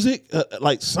to music?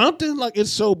 Like something? Like,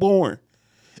 it's so boring.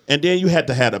 And then you had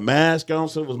to have a mask on.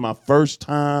 So it was my first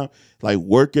time like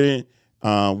working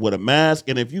with a mask.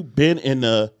 And if you've been in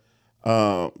a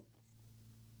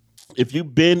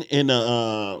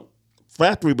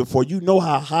factory before, you know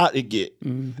how hot it get.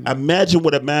 Mm-hmm. Imagine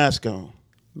with a mask on.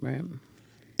 Right.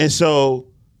 And so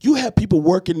you have people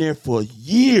working there for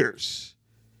years.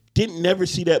 Didn't never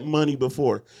see that money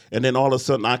before. And then all of a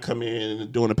sudden I come in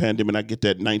and during the pandemic, I get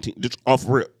that 19 just off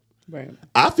rip. Right.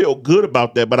 I feel good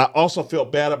about that, but I also feel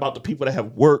bad about the people that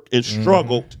have worked and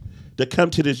struggled to come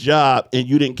to this job, and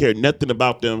you didn't care nothing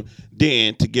about them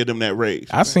then to give them that raise.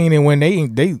 I seen it when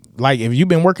they like, if you've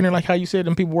been working there, like how you said,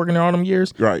 them people working there all them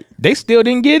years, right? They still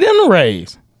didn't give them the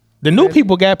raise. The new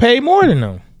people got paid more than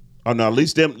them. Oh no, at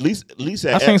least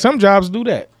I seen some jobs do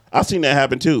that. I seen that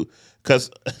happen too,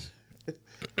 because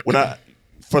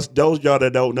for those y'all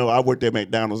that don't know, I worked at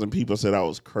McDonald's and people said I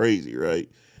was crazy, right?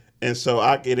 And so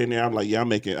I get in there, I'm like, yeah,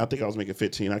 I think I was making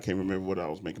 15. I can't remember what I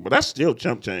was making, but that's still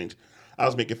chump change. I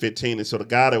was making 15. And so the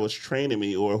guy that was training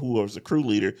me, or who was the crew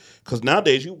leader, because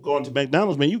nowadays you go into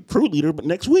McDonald's, man, you crew leader, but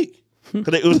next week.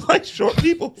 Because it was like short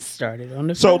people. Started on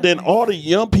the So then all the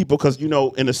young people, because,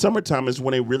 in the summertime is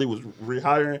when they really was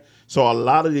rehiring. So a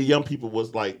lot of the young people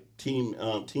was like team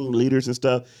leaders and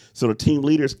stuff. So the team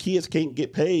leaders, kids can't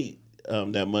get paid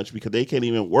that much because they can't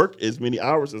even work as many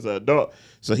hours as an adult.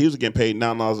 So he was getting paid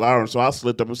 $9 an hour. And so I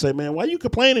slipped up and said, man, why you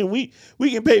complaining? We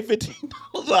get paid $15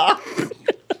 an hour.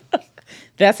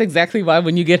 That's exactly why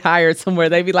when you get hired somewhere,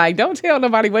 they be like, don't tell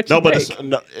nobody what you make.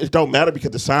 No, it don't matter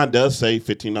because the sign does say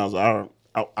 $15 an hour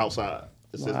outside.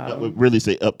 It says it would really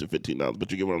say up to $15,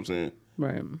 but you get what I'm saying?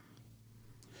 Right.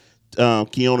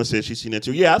 Kiona said she's seen that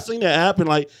too. Yeah, I've seen that happen,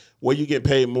 like where you get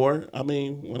paid more. I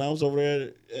mean, when I was over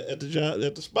there at the job,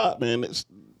 at the spot, man, the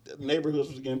neighborhoods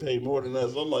was getting paid more than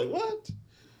us. I'm like, what?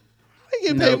 They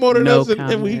get paid more than us,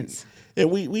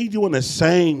 and we doing the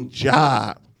same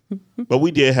job, but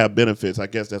we did have benefits. I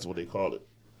guess that's what they call it.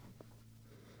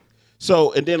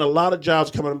 So, and then a lot of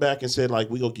jobs coming back and said, like,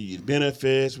 we gonna give you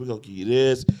benefits, we gonna give you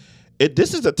this,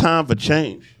 this is a time for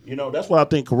change. You know, that's what I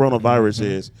think coronavirus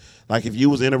is. Like if you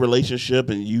was in a relationship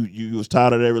and you was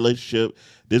tired of that relationship,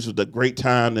 this was the great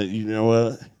time that, you know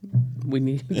what? We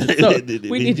need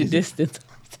we need to distance.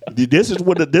 This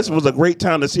was a great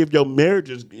time to see if your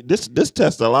marriages. This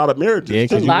tests a lot of marriages. Yeah,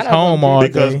 because too. you was home all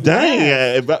Because day.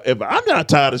 dang, if I'm not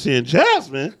tired of seeing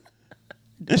Jasmine,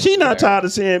 and she not tired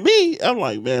of seeing me, I'm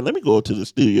like, man, let me go to the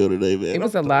studio today, man. It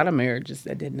was a lot of marriages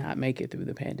that did not make it through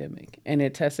the pandemic, and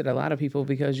it tested a lot of people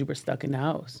because you were stuck in the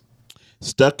house.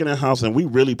 Stuck in the house, and we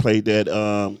really played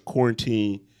that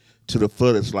quarantine to the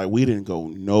fullest. Like we didn't go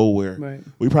nowhere. Right.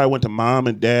 We probably went to mom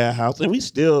and dad house, and we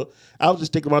still. I was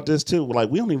just thinking about this too. Like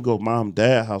we don't even go to mom and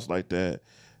dad house like that.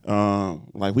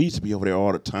 Like we used to be over there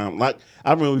all the time. Like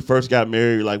I remember when we first got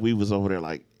married. Like we was over there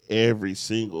like every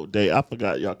single day. I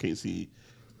forgot y'all can't see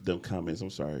them comments.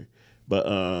 I'm sorry,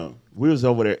 but we was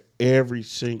over there every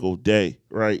single day,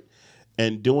 right?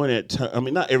 And doing it, I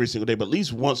mean, not every single day, but at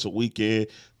least once a weekend,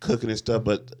 cooking and stuff.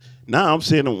 But now I'm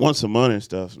seeing them once a month and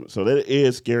stuff. So that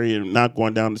is scary, and not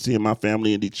going down to seeing my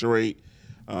family in Detroit.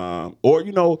 Or,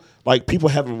 you know, like people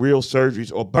having real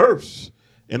surgeries or births,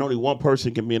 and only one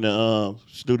person can be in the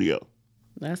studio.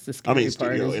 That's the scary part.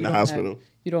 Studio is in you the don't hospital.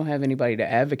 you don't have anybody to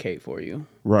advocate for you.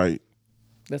 Right.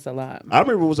 That's a lot. I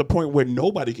remember it was a point where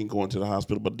nobody can go into the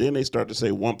hospital, but then they start to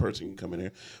say one person can come in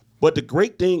there. But the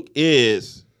great thing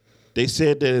is, they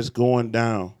said that it's going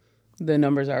down. The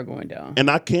numbers are going down. And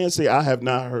I can't say I have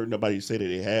not heard nobody say that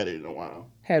they had it in a while.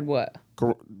 Had what?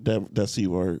 That C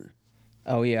word.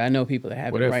 Oh, yeah. I know people that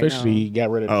have Well, it they right officially now. got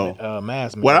rid of the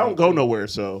mask. Well, I don't go nowhere,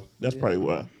 so that's probably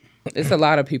why. It's a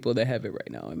lot of people that have it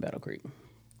right now in Battle Creek.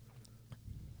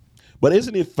 But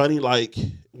isn't it funny, like,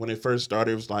 when it first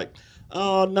started, it was like,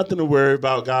 oh, nothing to worry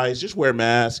about, guys. Just wear a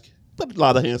mask. Put a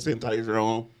lot of hand sanitizer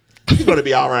on. You're going to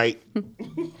be all right.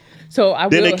 So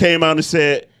Then they came out and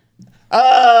said,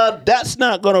 that's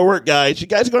not going to work, guys. You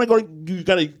guys are going to go, you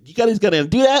guys got to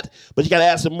do that, but you got to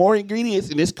add some more ingredients,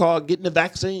 and it's called getting the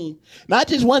vaccine. Not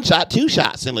just one shot, 2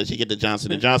 shots, unless you get the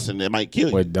Johnson & Johnson. That might kill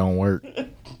you. But don't work.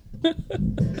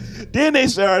 Then they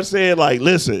started saying, like,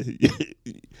 listen,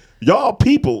 y'all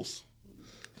peoples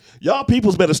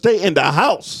better stay in the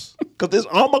house, because this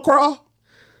Omicron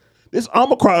is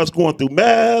going through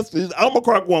mass. This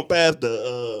Omicron going past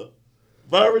the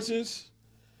viruses.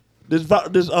 This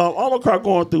Omicron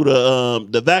going through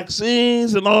the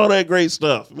vaccines and all that great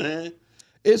stuff, man.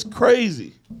 It's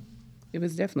crazy. It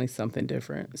was definitely something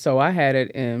different. So I had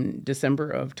it in December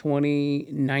of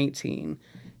 2019,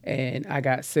 and I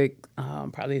got sick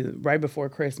probably right before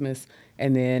Christmas,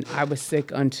 and then I was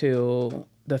sick until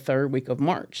the 3rd week of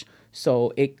March.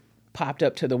 So it popped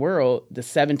up to the world. The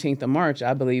 17th of March,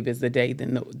 I believe, is the day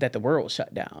that the world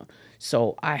shut down.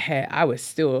 So I was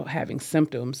still having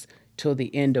symptoms till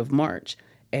the end of March.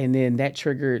 And then that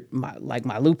triggered my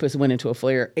lupus went into a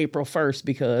flare April 1st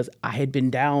because I had been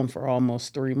down for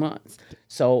almost 3 months.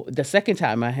 So the second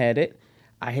time I had it,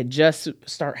 I had just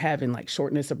start having like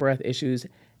shortness of breath issues.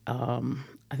 I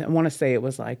want to say it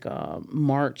was like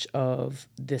March of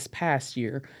this past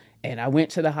year. And I went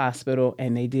to the hospital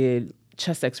and they did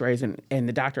chest x-rays and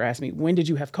the doctor asked me, when did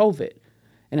you have COVID?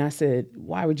 And I said,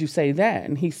 why would you say that?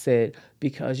 And he said,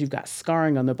 because you've got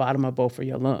scarring on the bottom of both of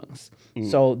your lungs.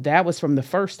 So that was from the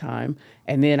first time.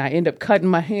 And then I ended up cutting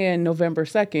my hand November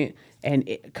 2nd. And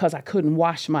because I couldn't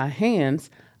wash my hands,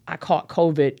 I caught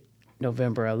COVID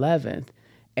November 11th.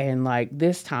 And like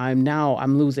this time now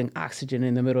I'm losing oxygen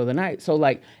in the middle of the night. So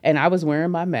like, and I was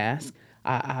wearing my mask.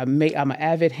 I'm an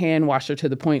avid hand washer to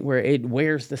the point where it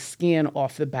wears the skin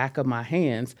off the back of my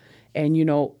hands. And, you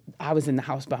know, I was in the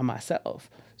house by myself.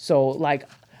 So, like,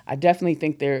 I definitely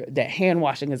think that hand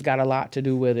washing has got a lot to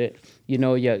do with it. You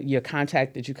know, your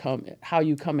contact how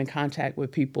you come in contact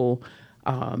with people,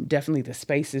 definitely the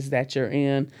spaces that you're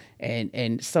in.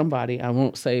 And somebody, I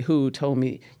won't say who, told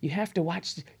me, you have to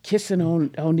watch kissing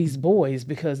on these boys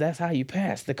because that's how you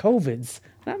pass the COVIDs.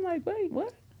 And I'm like, wait,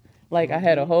 what? Like I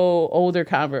had a whole older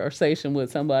conversation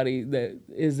with somebody that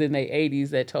is in their 80s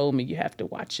that told me you have to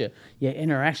watch your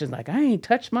interactions. Like I ain't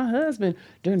touched my husband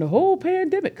during the whole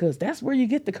pandemic because that's where you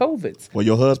get the COVIDs. Well,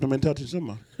 your husband been touching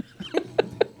somebody.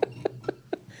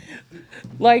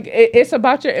 Like it's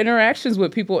about your interactions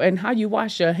with people and how you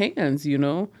wash your hands, you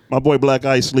know. My boy Black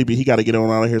Ice sleepy. He got to get on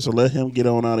out of here. So let him get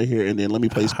on out of here, and then let me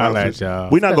play sponsors.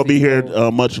 We're not gonna be here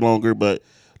much longer, but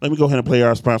let me go ahead and play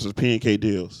our sponsors, P&K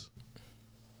Deals.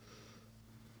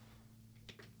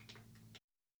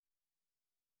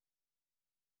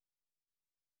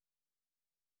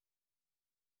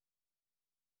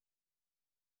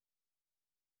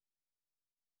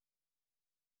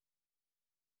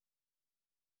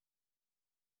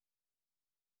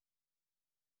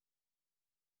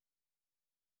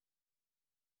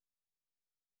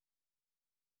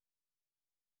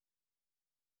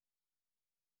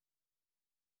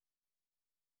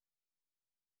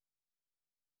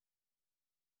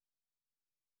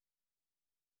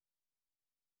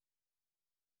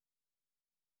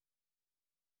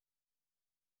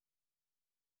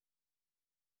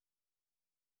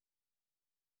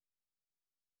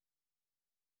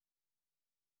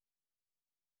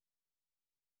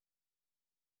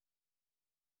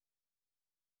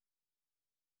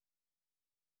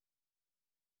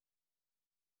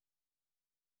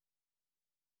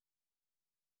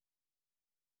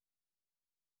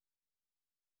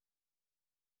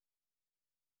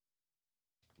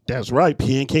 That's right.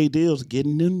 P&K Deals,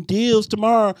 getting them deals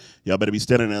tomorrow. Y'all better be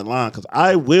standing in that line because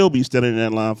I will be standing in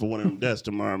that line for one of them desks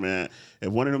tomorrow, man. If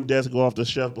one of them desks go off the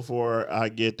shelf before I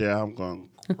get there, I'm going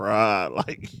to cry.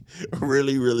 Like,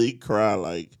 really, really cry.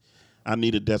 Like, I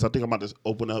need a desk. I think I'm about to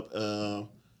open up,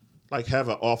 like, have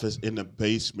an office in the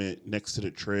basement next to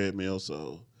the treadmill.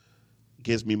 So, it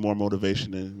gives me more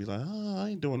motivation than be like, oh, I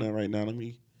ain't doing that right now.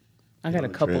 I got a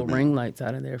couple ring lights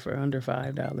out of there for under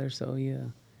 $5. So, yeah.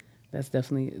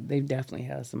 They definitely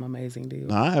have some amazing deals.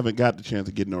 Now, I haven't got the chance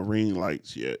to get no ring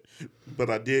lights yet, but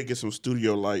I did get some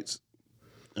studio lights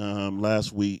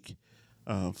last week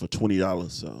for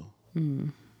 $20. So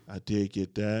I did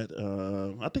get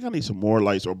that. I think I need some more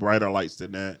lights or brighter lights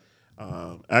than that.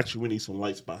 Actually, we need some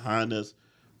lights behind us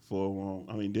for.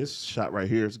 This shot right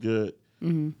here is good,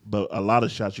 but a lot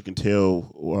of shots you can tell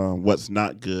what's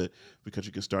not good because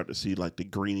you can start to see like the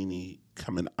greeny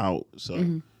coming out.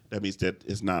 So. That means that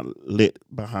it's not lit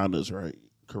behind us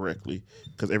correctly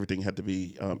because everything had to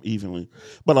be evenly.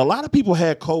 But a lot of people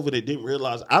had COVID and didn't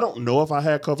realize. I don't know if I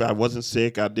had COVID. I wasn't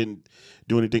sick. I didn't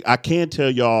do anything. I can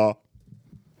tell y'all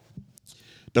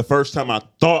the first time I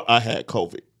thought I had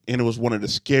COVID, and it was one of the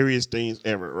scariest things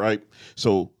ever, right?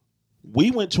 So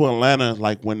we went to Atlanta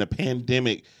like when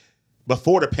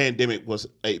before the pandemic was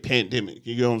a pandemic.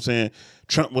 You know what I'm saying?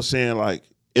 Trump was saying like,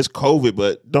 it's COVID,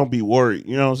 but don't be worried.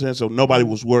 You know what I'm saying? So nobody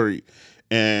was worried.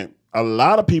 And a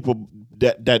lot of people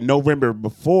that November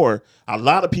before, a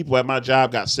lot of people at my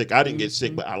job got sick. I didn't get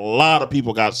sick, but a lot of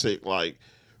people got sick, like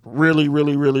really,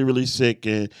 really, really, really sick.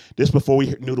 And this before we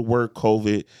knew the word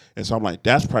COVID. And so I'm like,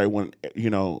 that's probably when,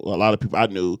 a lot of people I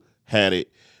knew had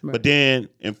it. Right. But then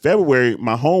in February,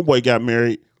 my homeboy got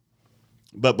married.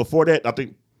 But before that, I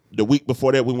think the week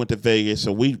before that, we went to Vegas.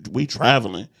 So we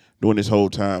traveling during this whole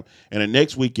time. And the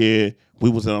next weekend, we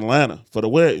was in Atlanta for the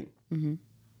wedding. Mm-hmm.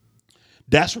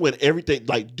 That's when everything,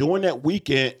 like during that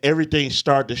weekend, everything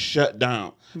started to shut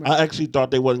down. Right. I actually thought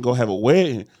they wasn't going to have a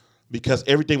wedding because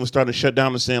everything was starting to shut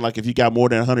down and saying, like, if you got more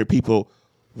than 100 people,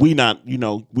 we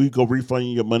go refund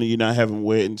you your money, you're not having a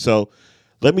wedding. So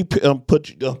let me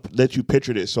let you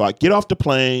picture this. So I get off the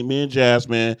plane, me and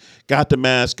Jasmine, got the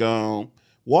mask on,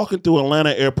 walking through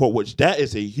Atlanta airport, which that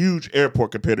is a huge airport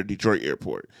compared to Detroit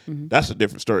airport. Mm-hmm. That's a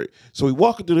different story. So we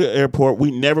walking through the airport. We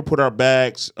never put our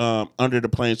bags under the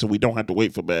plane so we don't have to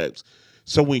wait for bags.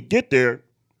 So when we get there,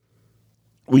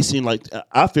 we seen like,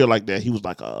 I feel like that he was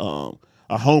like a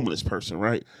homeless person,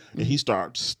 right? Mm-hmm. And he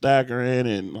starts staggering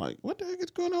and like, what the heck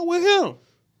is going on with him?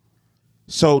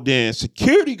 So then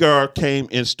security guard came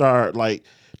and started like,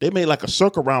 they made like a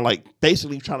circle around, like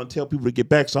basically trying to tell people to get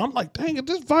back. So I'm like, dang,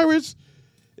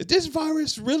 is this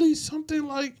virus really something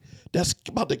like that's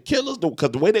about to kill us? Because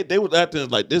the way that they was acting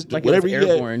is like this, like whatever he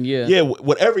airborne, had,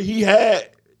 whatever he had,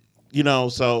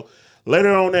 So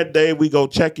later on that day, we go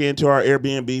check into our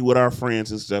Airbnb with our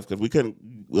friends and stuff because we couldn't.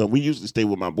 Well, we usually stay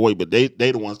with my boy, but they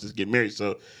the ones that get married.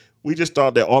 So we just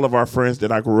thought that all of our friends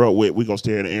that I grew up with, we gonna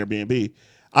stay in the Airbnb.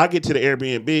 I get to the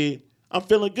Airbnb, I'm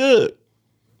feeling good,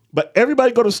 but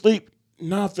everybody go to sleep.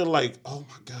 Now I feel like, oh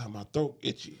my God, my throat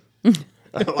itchy.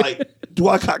 Like, do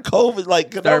I got COVID?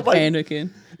 Like, start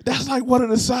panicking. That's like one of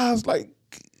the signs, like,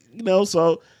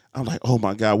 so I'm like, oh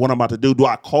my God, what I'm about to do? Do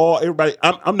I call everybody?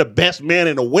 I'm the best man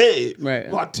in the wedding. Right.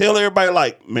 Do I tell everybody,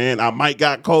 like, man, I might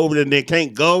got COVID and then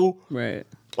can't go? Right.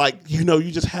 Like,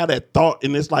 you just had that thought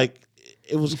and it's like,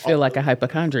 it was. You feel like a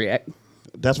hypochondriac.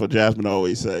 That's what Jasmine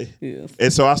always say. Yes.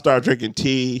 And so I started drinking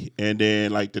tea and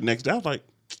then like the next day I was like,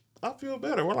 I feel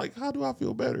better. We're like, how do I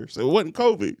feel better? So it wasn't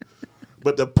COVID.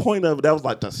 But the point of it, that was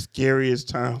like the scariest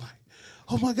time. Like,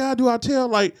 oh my God, do I tell?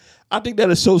 Like, I think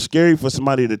that is so scary for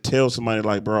somebody to tell somebody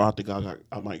like, bro, I think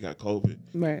I might got COVID.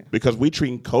 Right. Because we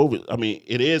treat COVID,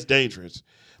 it is dangerous,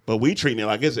 but we treat it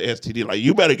like it's an STD. Like,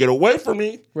 you better get away from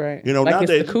me. Right. Like nowadays,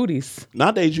 it's the cooties.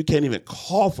 Nowadays, you can't even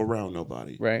cough around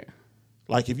nobody. Right.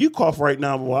 Like, if you cough right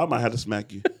now, well, I might have to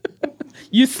smack you.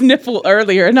 You sniffle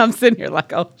earlier, and I'm sitting here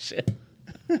like, oh, shit.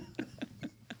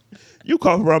 You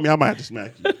cough around me, I might have to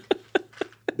smack you.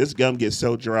 This gum gets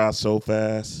so dry so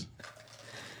fast.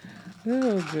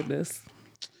 Oh, goodness.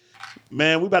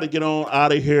 Man, we about to get on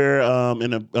out of here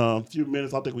in a few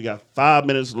minutes. I think we got 5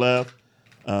 minutes left.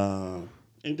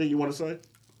 Anything you want to say?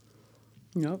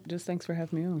 Nope, just thanks for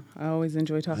having me on. I always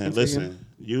enjoy talking to you. Listen,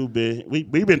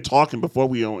 we've been talking before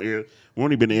we on air. We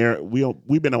only been air.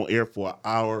 We've been on air for an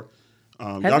hour.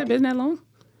 Has it been that long?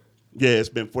 Yeah, it's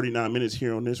been 49 minutes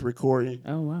here on this recording.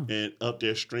 Oh, wow. And up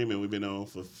there streaming, we've been on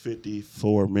for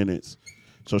 54 minutes.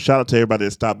 So shout out to everybody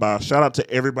that stopped by. Shout out to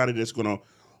everybody that's going to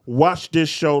watch this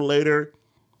show later.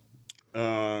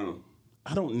 I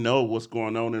don't know what's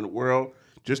going on in the world.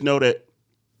 Just know that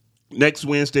Next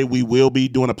Wednesday, we will be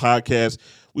doing a podcast.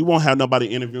 We won't have nobody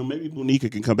interviewing. Maybe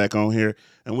Bonika can come back on here,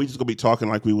 and we just going to be talking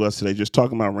like we was today, just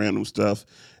talking about random stuff.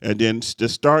 And then to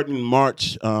start in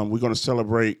March, we're going to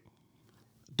celebrate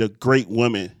the great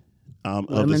women of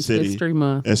the Women's city. History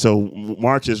Month. And so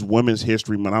March is Women's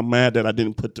History Month. I'm mad that I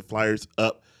didn't put the flyers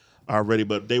up already,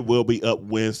 but they will be up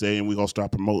Wednesday, and we're going to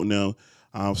start promoting them.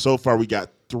 So far, we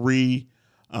got three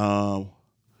women.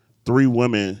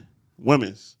 We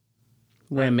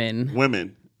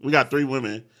got 3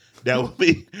 women that will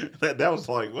be. That was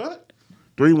like what?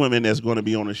 3 women that's going to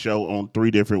be on the show on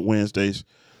 3 different Wednesdays.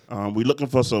 We're looking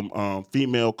for some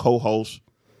female co-hosts.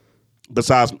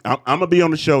 Besides, I'm gonna be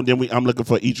on the show. Then I'm looking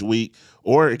for each week,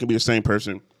 or it can be the same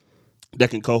person that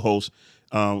can co-host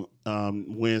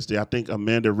Wednesday. I think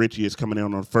Amanda Ritchie is coming in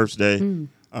on the first day.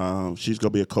 She's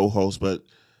gonna be a co-host, but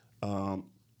I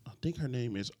think her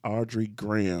name is Audrey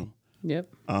Graham. Yep.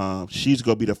 She's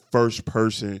gonna be the first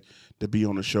person to be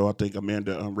on the show. I think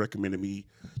Amanda recommended me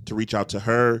to reach out to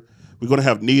her. We're gonna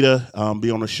have Nita be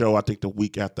on the show. I think the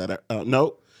week after that.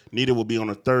 No, Nita will be on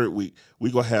the 3rd week.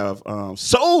 We're gonna have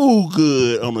So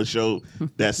Good on the show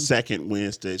that second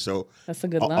Wednesday. So that's a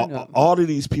good lineup. All of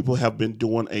these people have been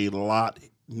doing a lot,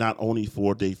 not only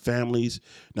for their families,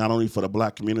 not only for the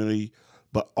Black community,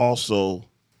 but also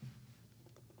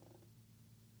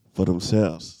for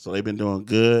themselves. So they've been doing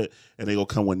good, and they're going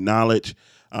to come with knowledge.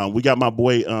 We got my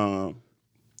boy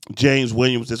James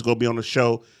Williams that's going to be on the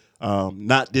show.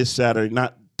 Not this Saturday,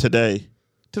 not today.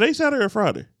 Today's Saturday or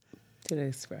Friday?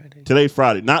 Today's Friday. Today's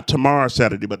Friday. Not tomorrow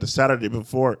Saturday, but the Saturday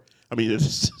before. I mean, the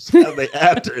Saturday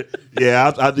after.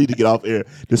 Yeah, I need to get off air.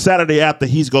 The Saturday after,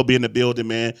 he's going to be in the building,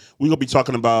 man. We're going to be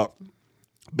talking about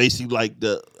basically like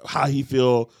how he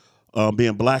feel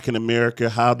being Black in America.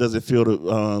 How does it feel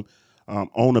to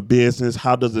own a business?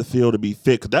 How does it feel to be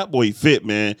fit? Because that boy fit,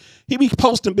 man. He be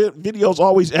posting videos,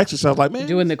 always exercise. Like, man,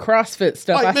 doing the CrossFit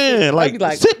stuff. Like, man,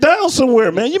 like sit down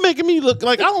somewhere, man. You're making me look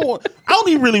like I don't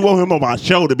even really want him on my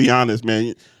show, to be honest,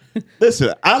 man.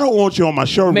 Listen, I don't want you on my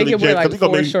show. Make really, him wear like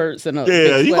 4 shirts and a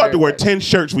big you got to wear 10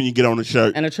 shirts when you get on the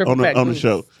shirt and a triple on the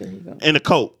show, and a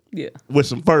coat, with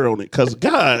some fur on it. Because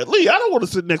God, Lee, I don't want to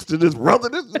sit next to this brother.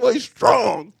 This boy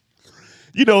strong.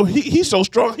 You know, he's so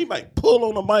strong, he might pull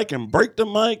on the mic and break the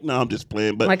mic. No, I'm just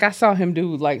playing. But like I saw him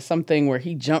do like something where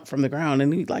he jumped from the ground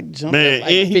and he like jumped up like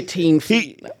 15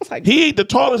 feet. He ain't the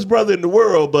tallest brother in the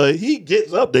world, but he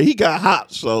gets up there. He got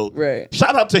hot. So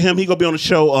shout out to him. He gonna be on the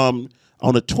show on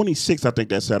the 26th, I think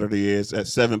that Saturday is, at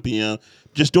 7 p.m.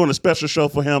 Just doing a special show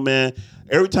for him, man.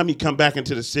 Every time he come back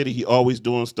into the city, he always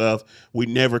doing stuff. We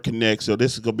never connect, so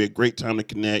this is going to be a great time to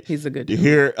connect. He's a good dude. To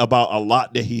hear about a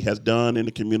lot that he has done in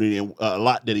the community and a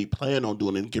lot that he planned on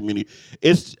doing in the community.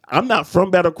 I'm not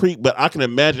from Battle Creek, but I can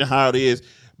imagine how it is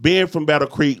being from Battle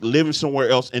Creek, living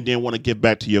somewhere else, and then want to give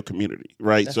back to your community,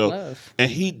 right? That's so, love. And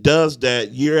he does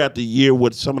that year after year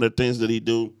with some of the things that he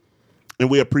do, and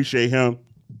we appreciate him.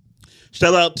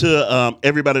 Shout out to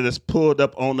everybody that's pulled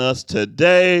up on us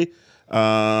today.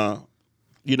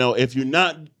 You know, if you're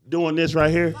not doing this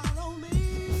right here,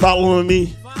 following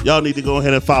me, y'all need to go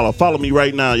ahead and follow. Follow me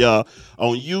right now, y'all,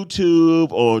 on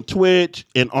YouTube, on Twitch,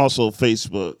 and also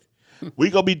Facebook. We're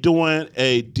going to be doing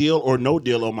a deal or no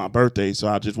deal on my birthday, so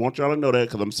I just want y'all to know that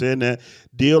because I'm saying that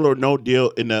deal or no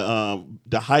deal in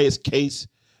the highest case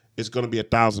is going to be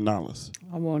 $1,000.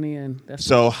 I want in.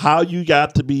 So how you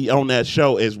got to be on that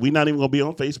show is we're not even going to be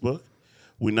on Facebook.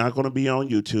 We're not going to be on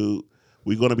YouTube.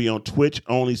 We're going to be on Twitch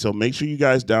only. So make sure you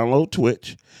guys download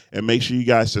Twitch and make sure you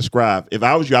guys subscribe. If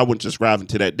I was you, I wouldn't subscribe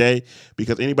until that day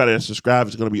because anybody that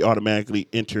subscribes is going to be automatically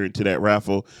entered into that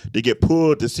raffle to get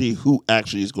pulled to see who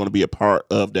actually is going to be a part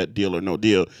of that deal or no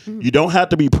deal. Mm-hmm. You don't have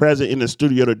to be present in the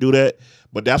studio to do that,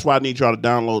 but that's why I need y'all to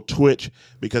download Twitch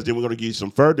because then we're going to give you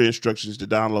some further instructions to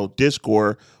download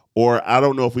Discord, or I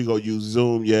don't know if we're going to use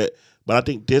Zoom yet, but I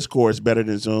think Discord is better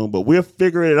than Zoom, but we're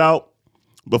figuring it out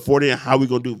before then how we're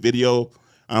going to do video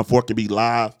for it to be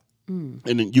live. And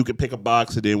then you can pick a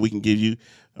box and then we can give you,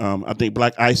 I think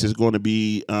Black Ice is going to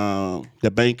be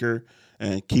the banker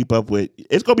and keep up with.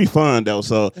 It's going to be fun, though,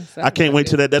 so I can't wait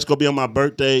till that. That's going to be on my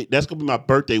birthday. That's going to be my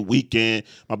birthday weekend.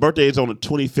 My birthday is on the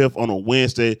 25th on a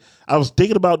Wednesday. I was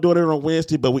thinking about doing it on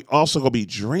Wednesday, but we also going to be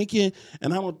drinking,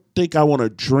 and I don't think I want to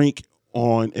drink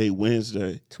on a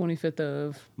Wednesday. 25th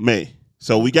of May.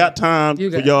 So we got time for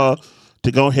y'all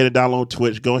to go ahead and download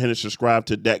Twitch. Go ahead and subscribe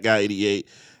to That Guy 88.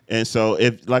 And so,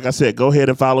 if, like I said, go ahead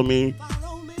and follow me.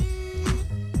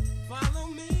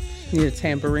 Need a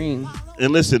tambourine.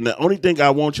 And listen, the only thing I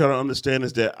want y'all to understand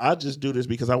is that I just do this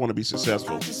because I want to be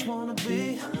successful. I just want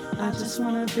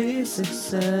to be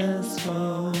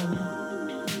successful.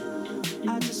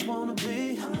 I just wanna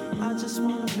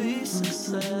be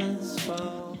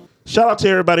successful. Shout out to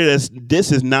everybody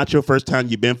this is not your first time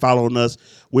you've been following us.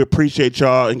 We appreciate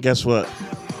y'all, and guess what?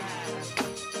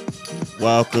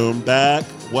 Welcome back.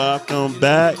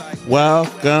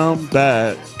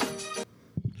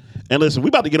 And listen, we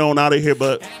about to get on out of here,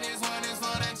 but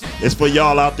it's for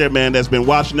y'all out there, man, that's been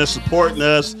watching us, supporting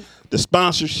us, the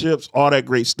sponsorships, all that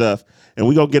great stuff. And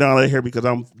we gonna get out of here because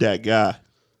I'm that guy.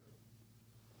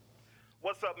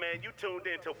 What's up, man? You tuned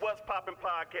in to What's Poppin'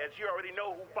 Podcast. You already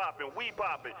know who poppin'. We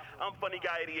poppin'. I'm Funny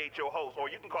Guy 88, your host. Or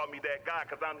you can call me that guy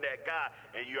because I'm that guy.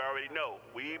 And you already know.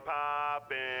 We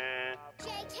poppin'.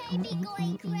 JK be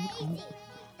going crazy.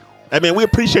 Hey, man, we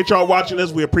appreciate y'all watching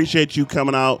us. We appreciate you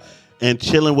coming out and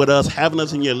chilling with us, having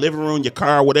us in your living room, your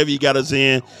car, whatever you got us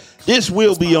in. This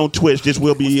will be on Twitch. This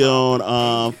will be on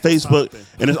Facebook.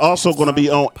 And it's also going to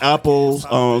be on Apple's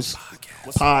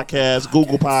Podcast,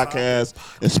 Google Podcast,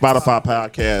 and Spotify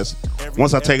Podcast.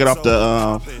 Once I take it off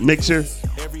the mixer,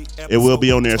 it will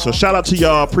be on there. So shout out to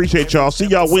y'all. Appreciate y'all. See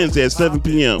y'all Wednesday at 7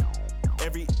 p.m.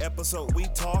 Every episode we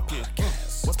talking.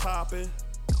 What's poppin'?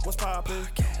 What's poppin'?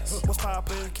 What's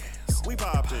poppin'? We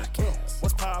poppin'.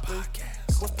 What's poppin'?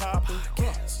 What's poppin'?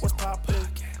 What's poppin'?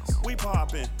 We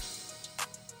poppin'.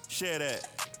 Share that.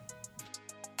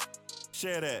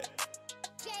 Share that.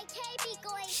 JK be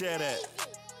going Share that. crazy.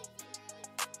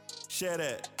 Share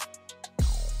that.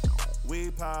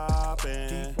 We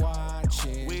poppin'. Keep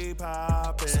watching. We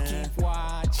poppin'. So keep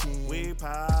watching. We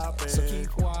poppin'. So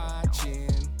keep watching.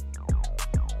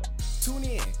 Tune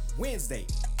in Wednesday,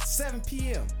 7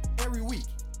 p.m. every week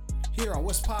here on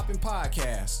What's Poppin'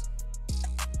 Podcast.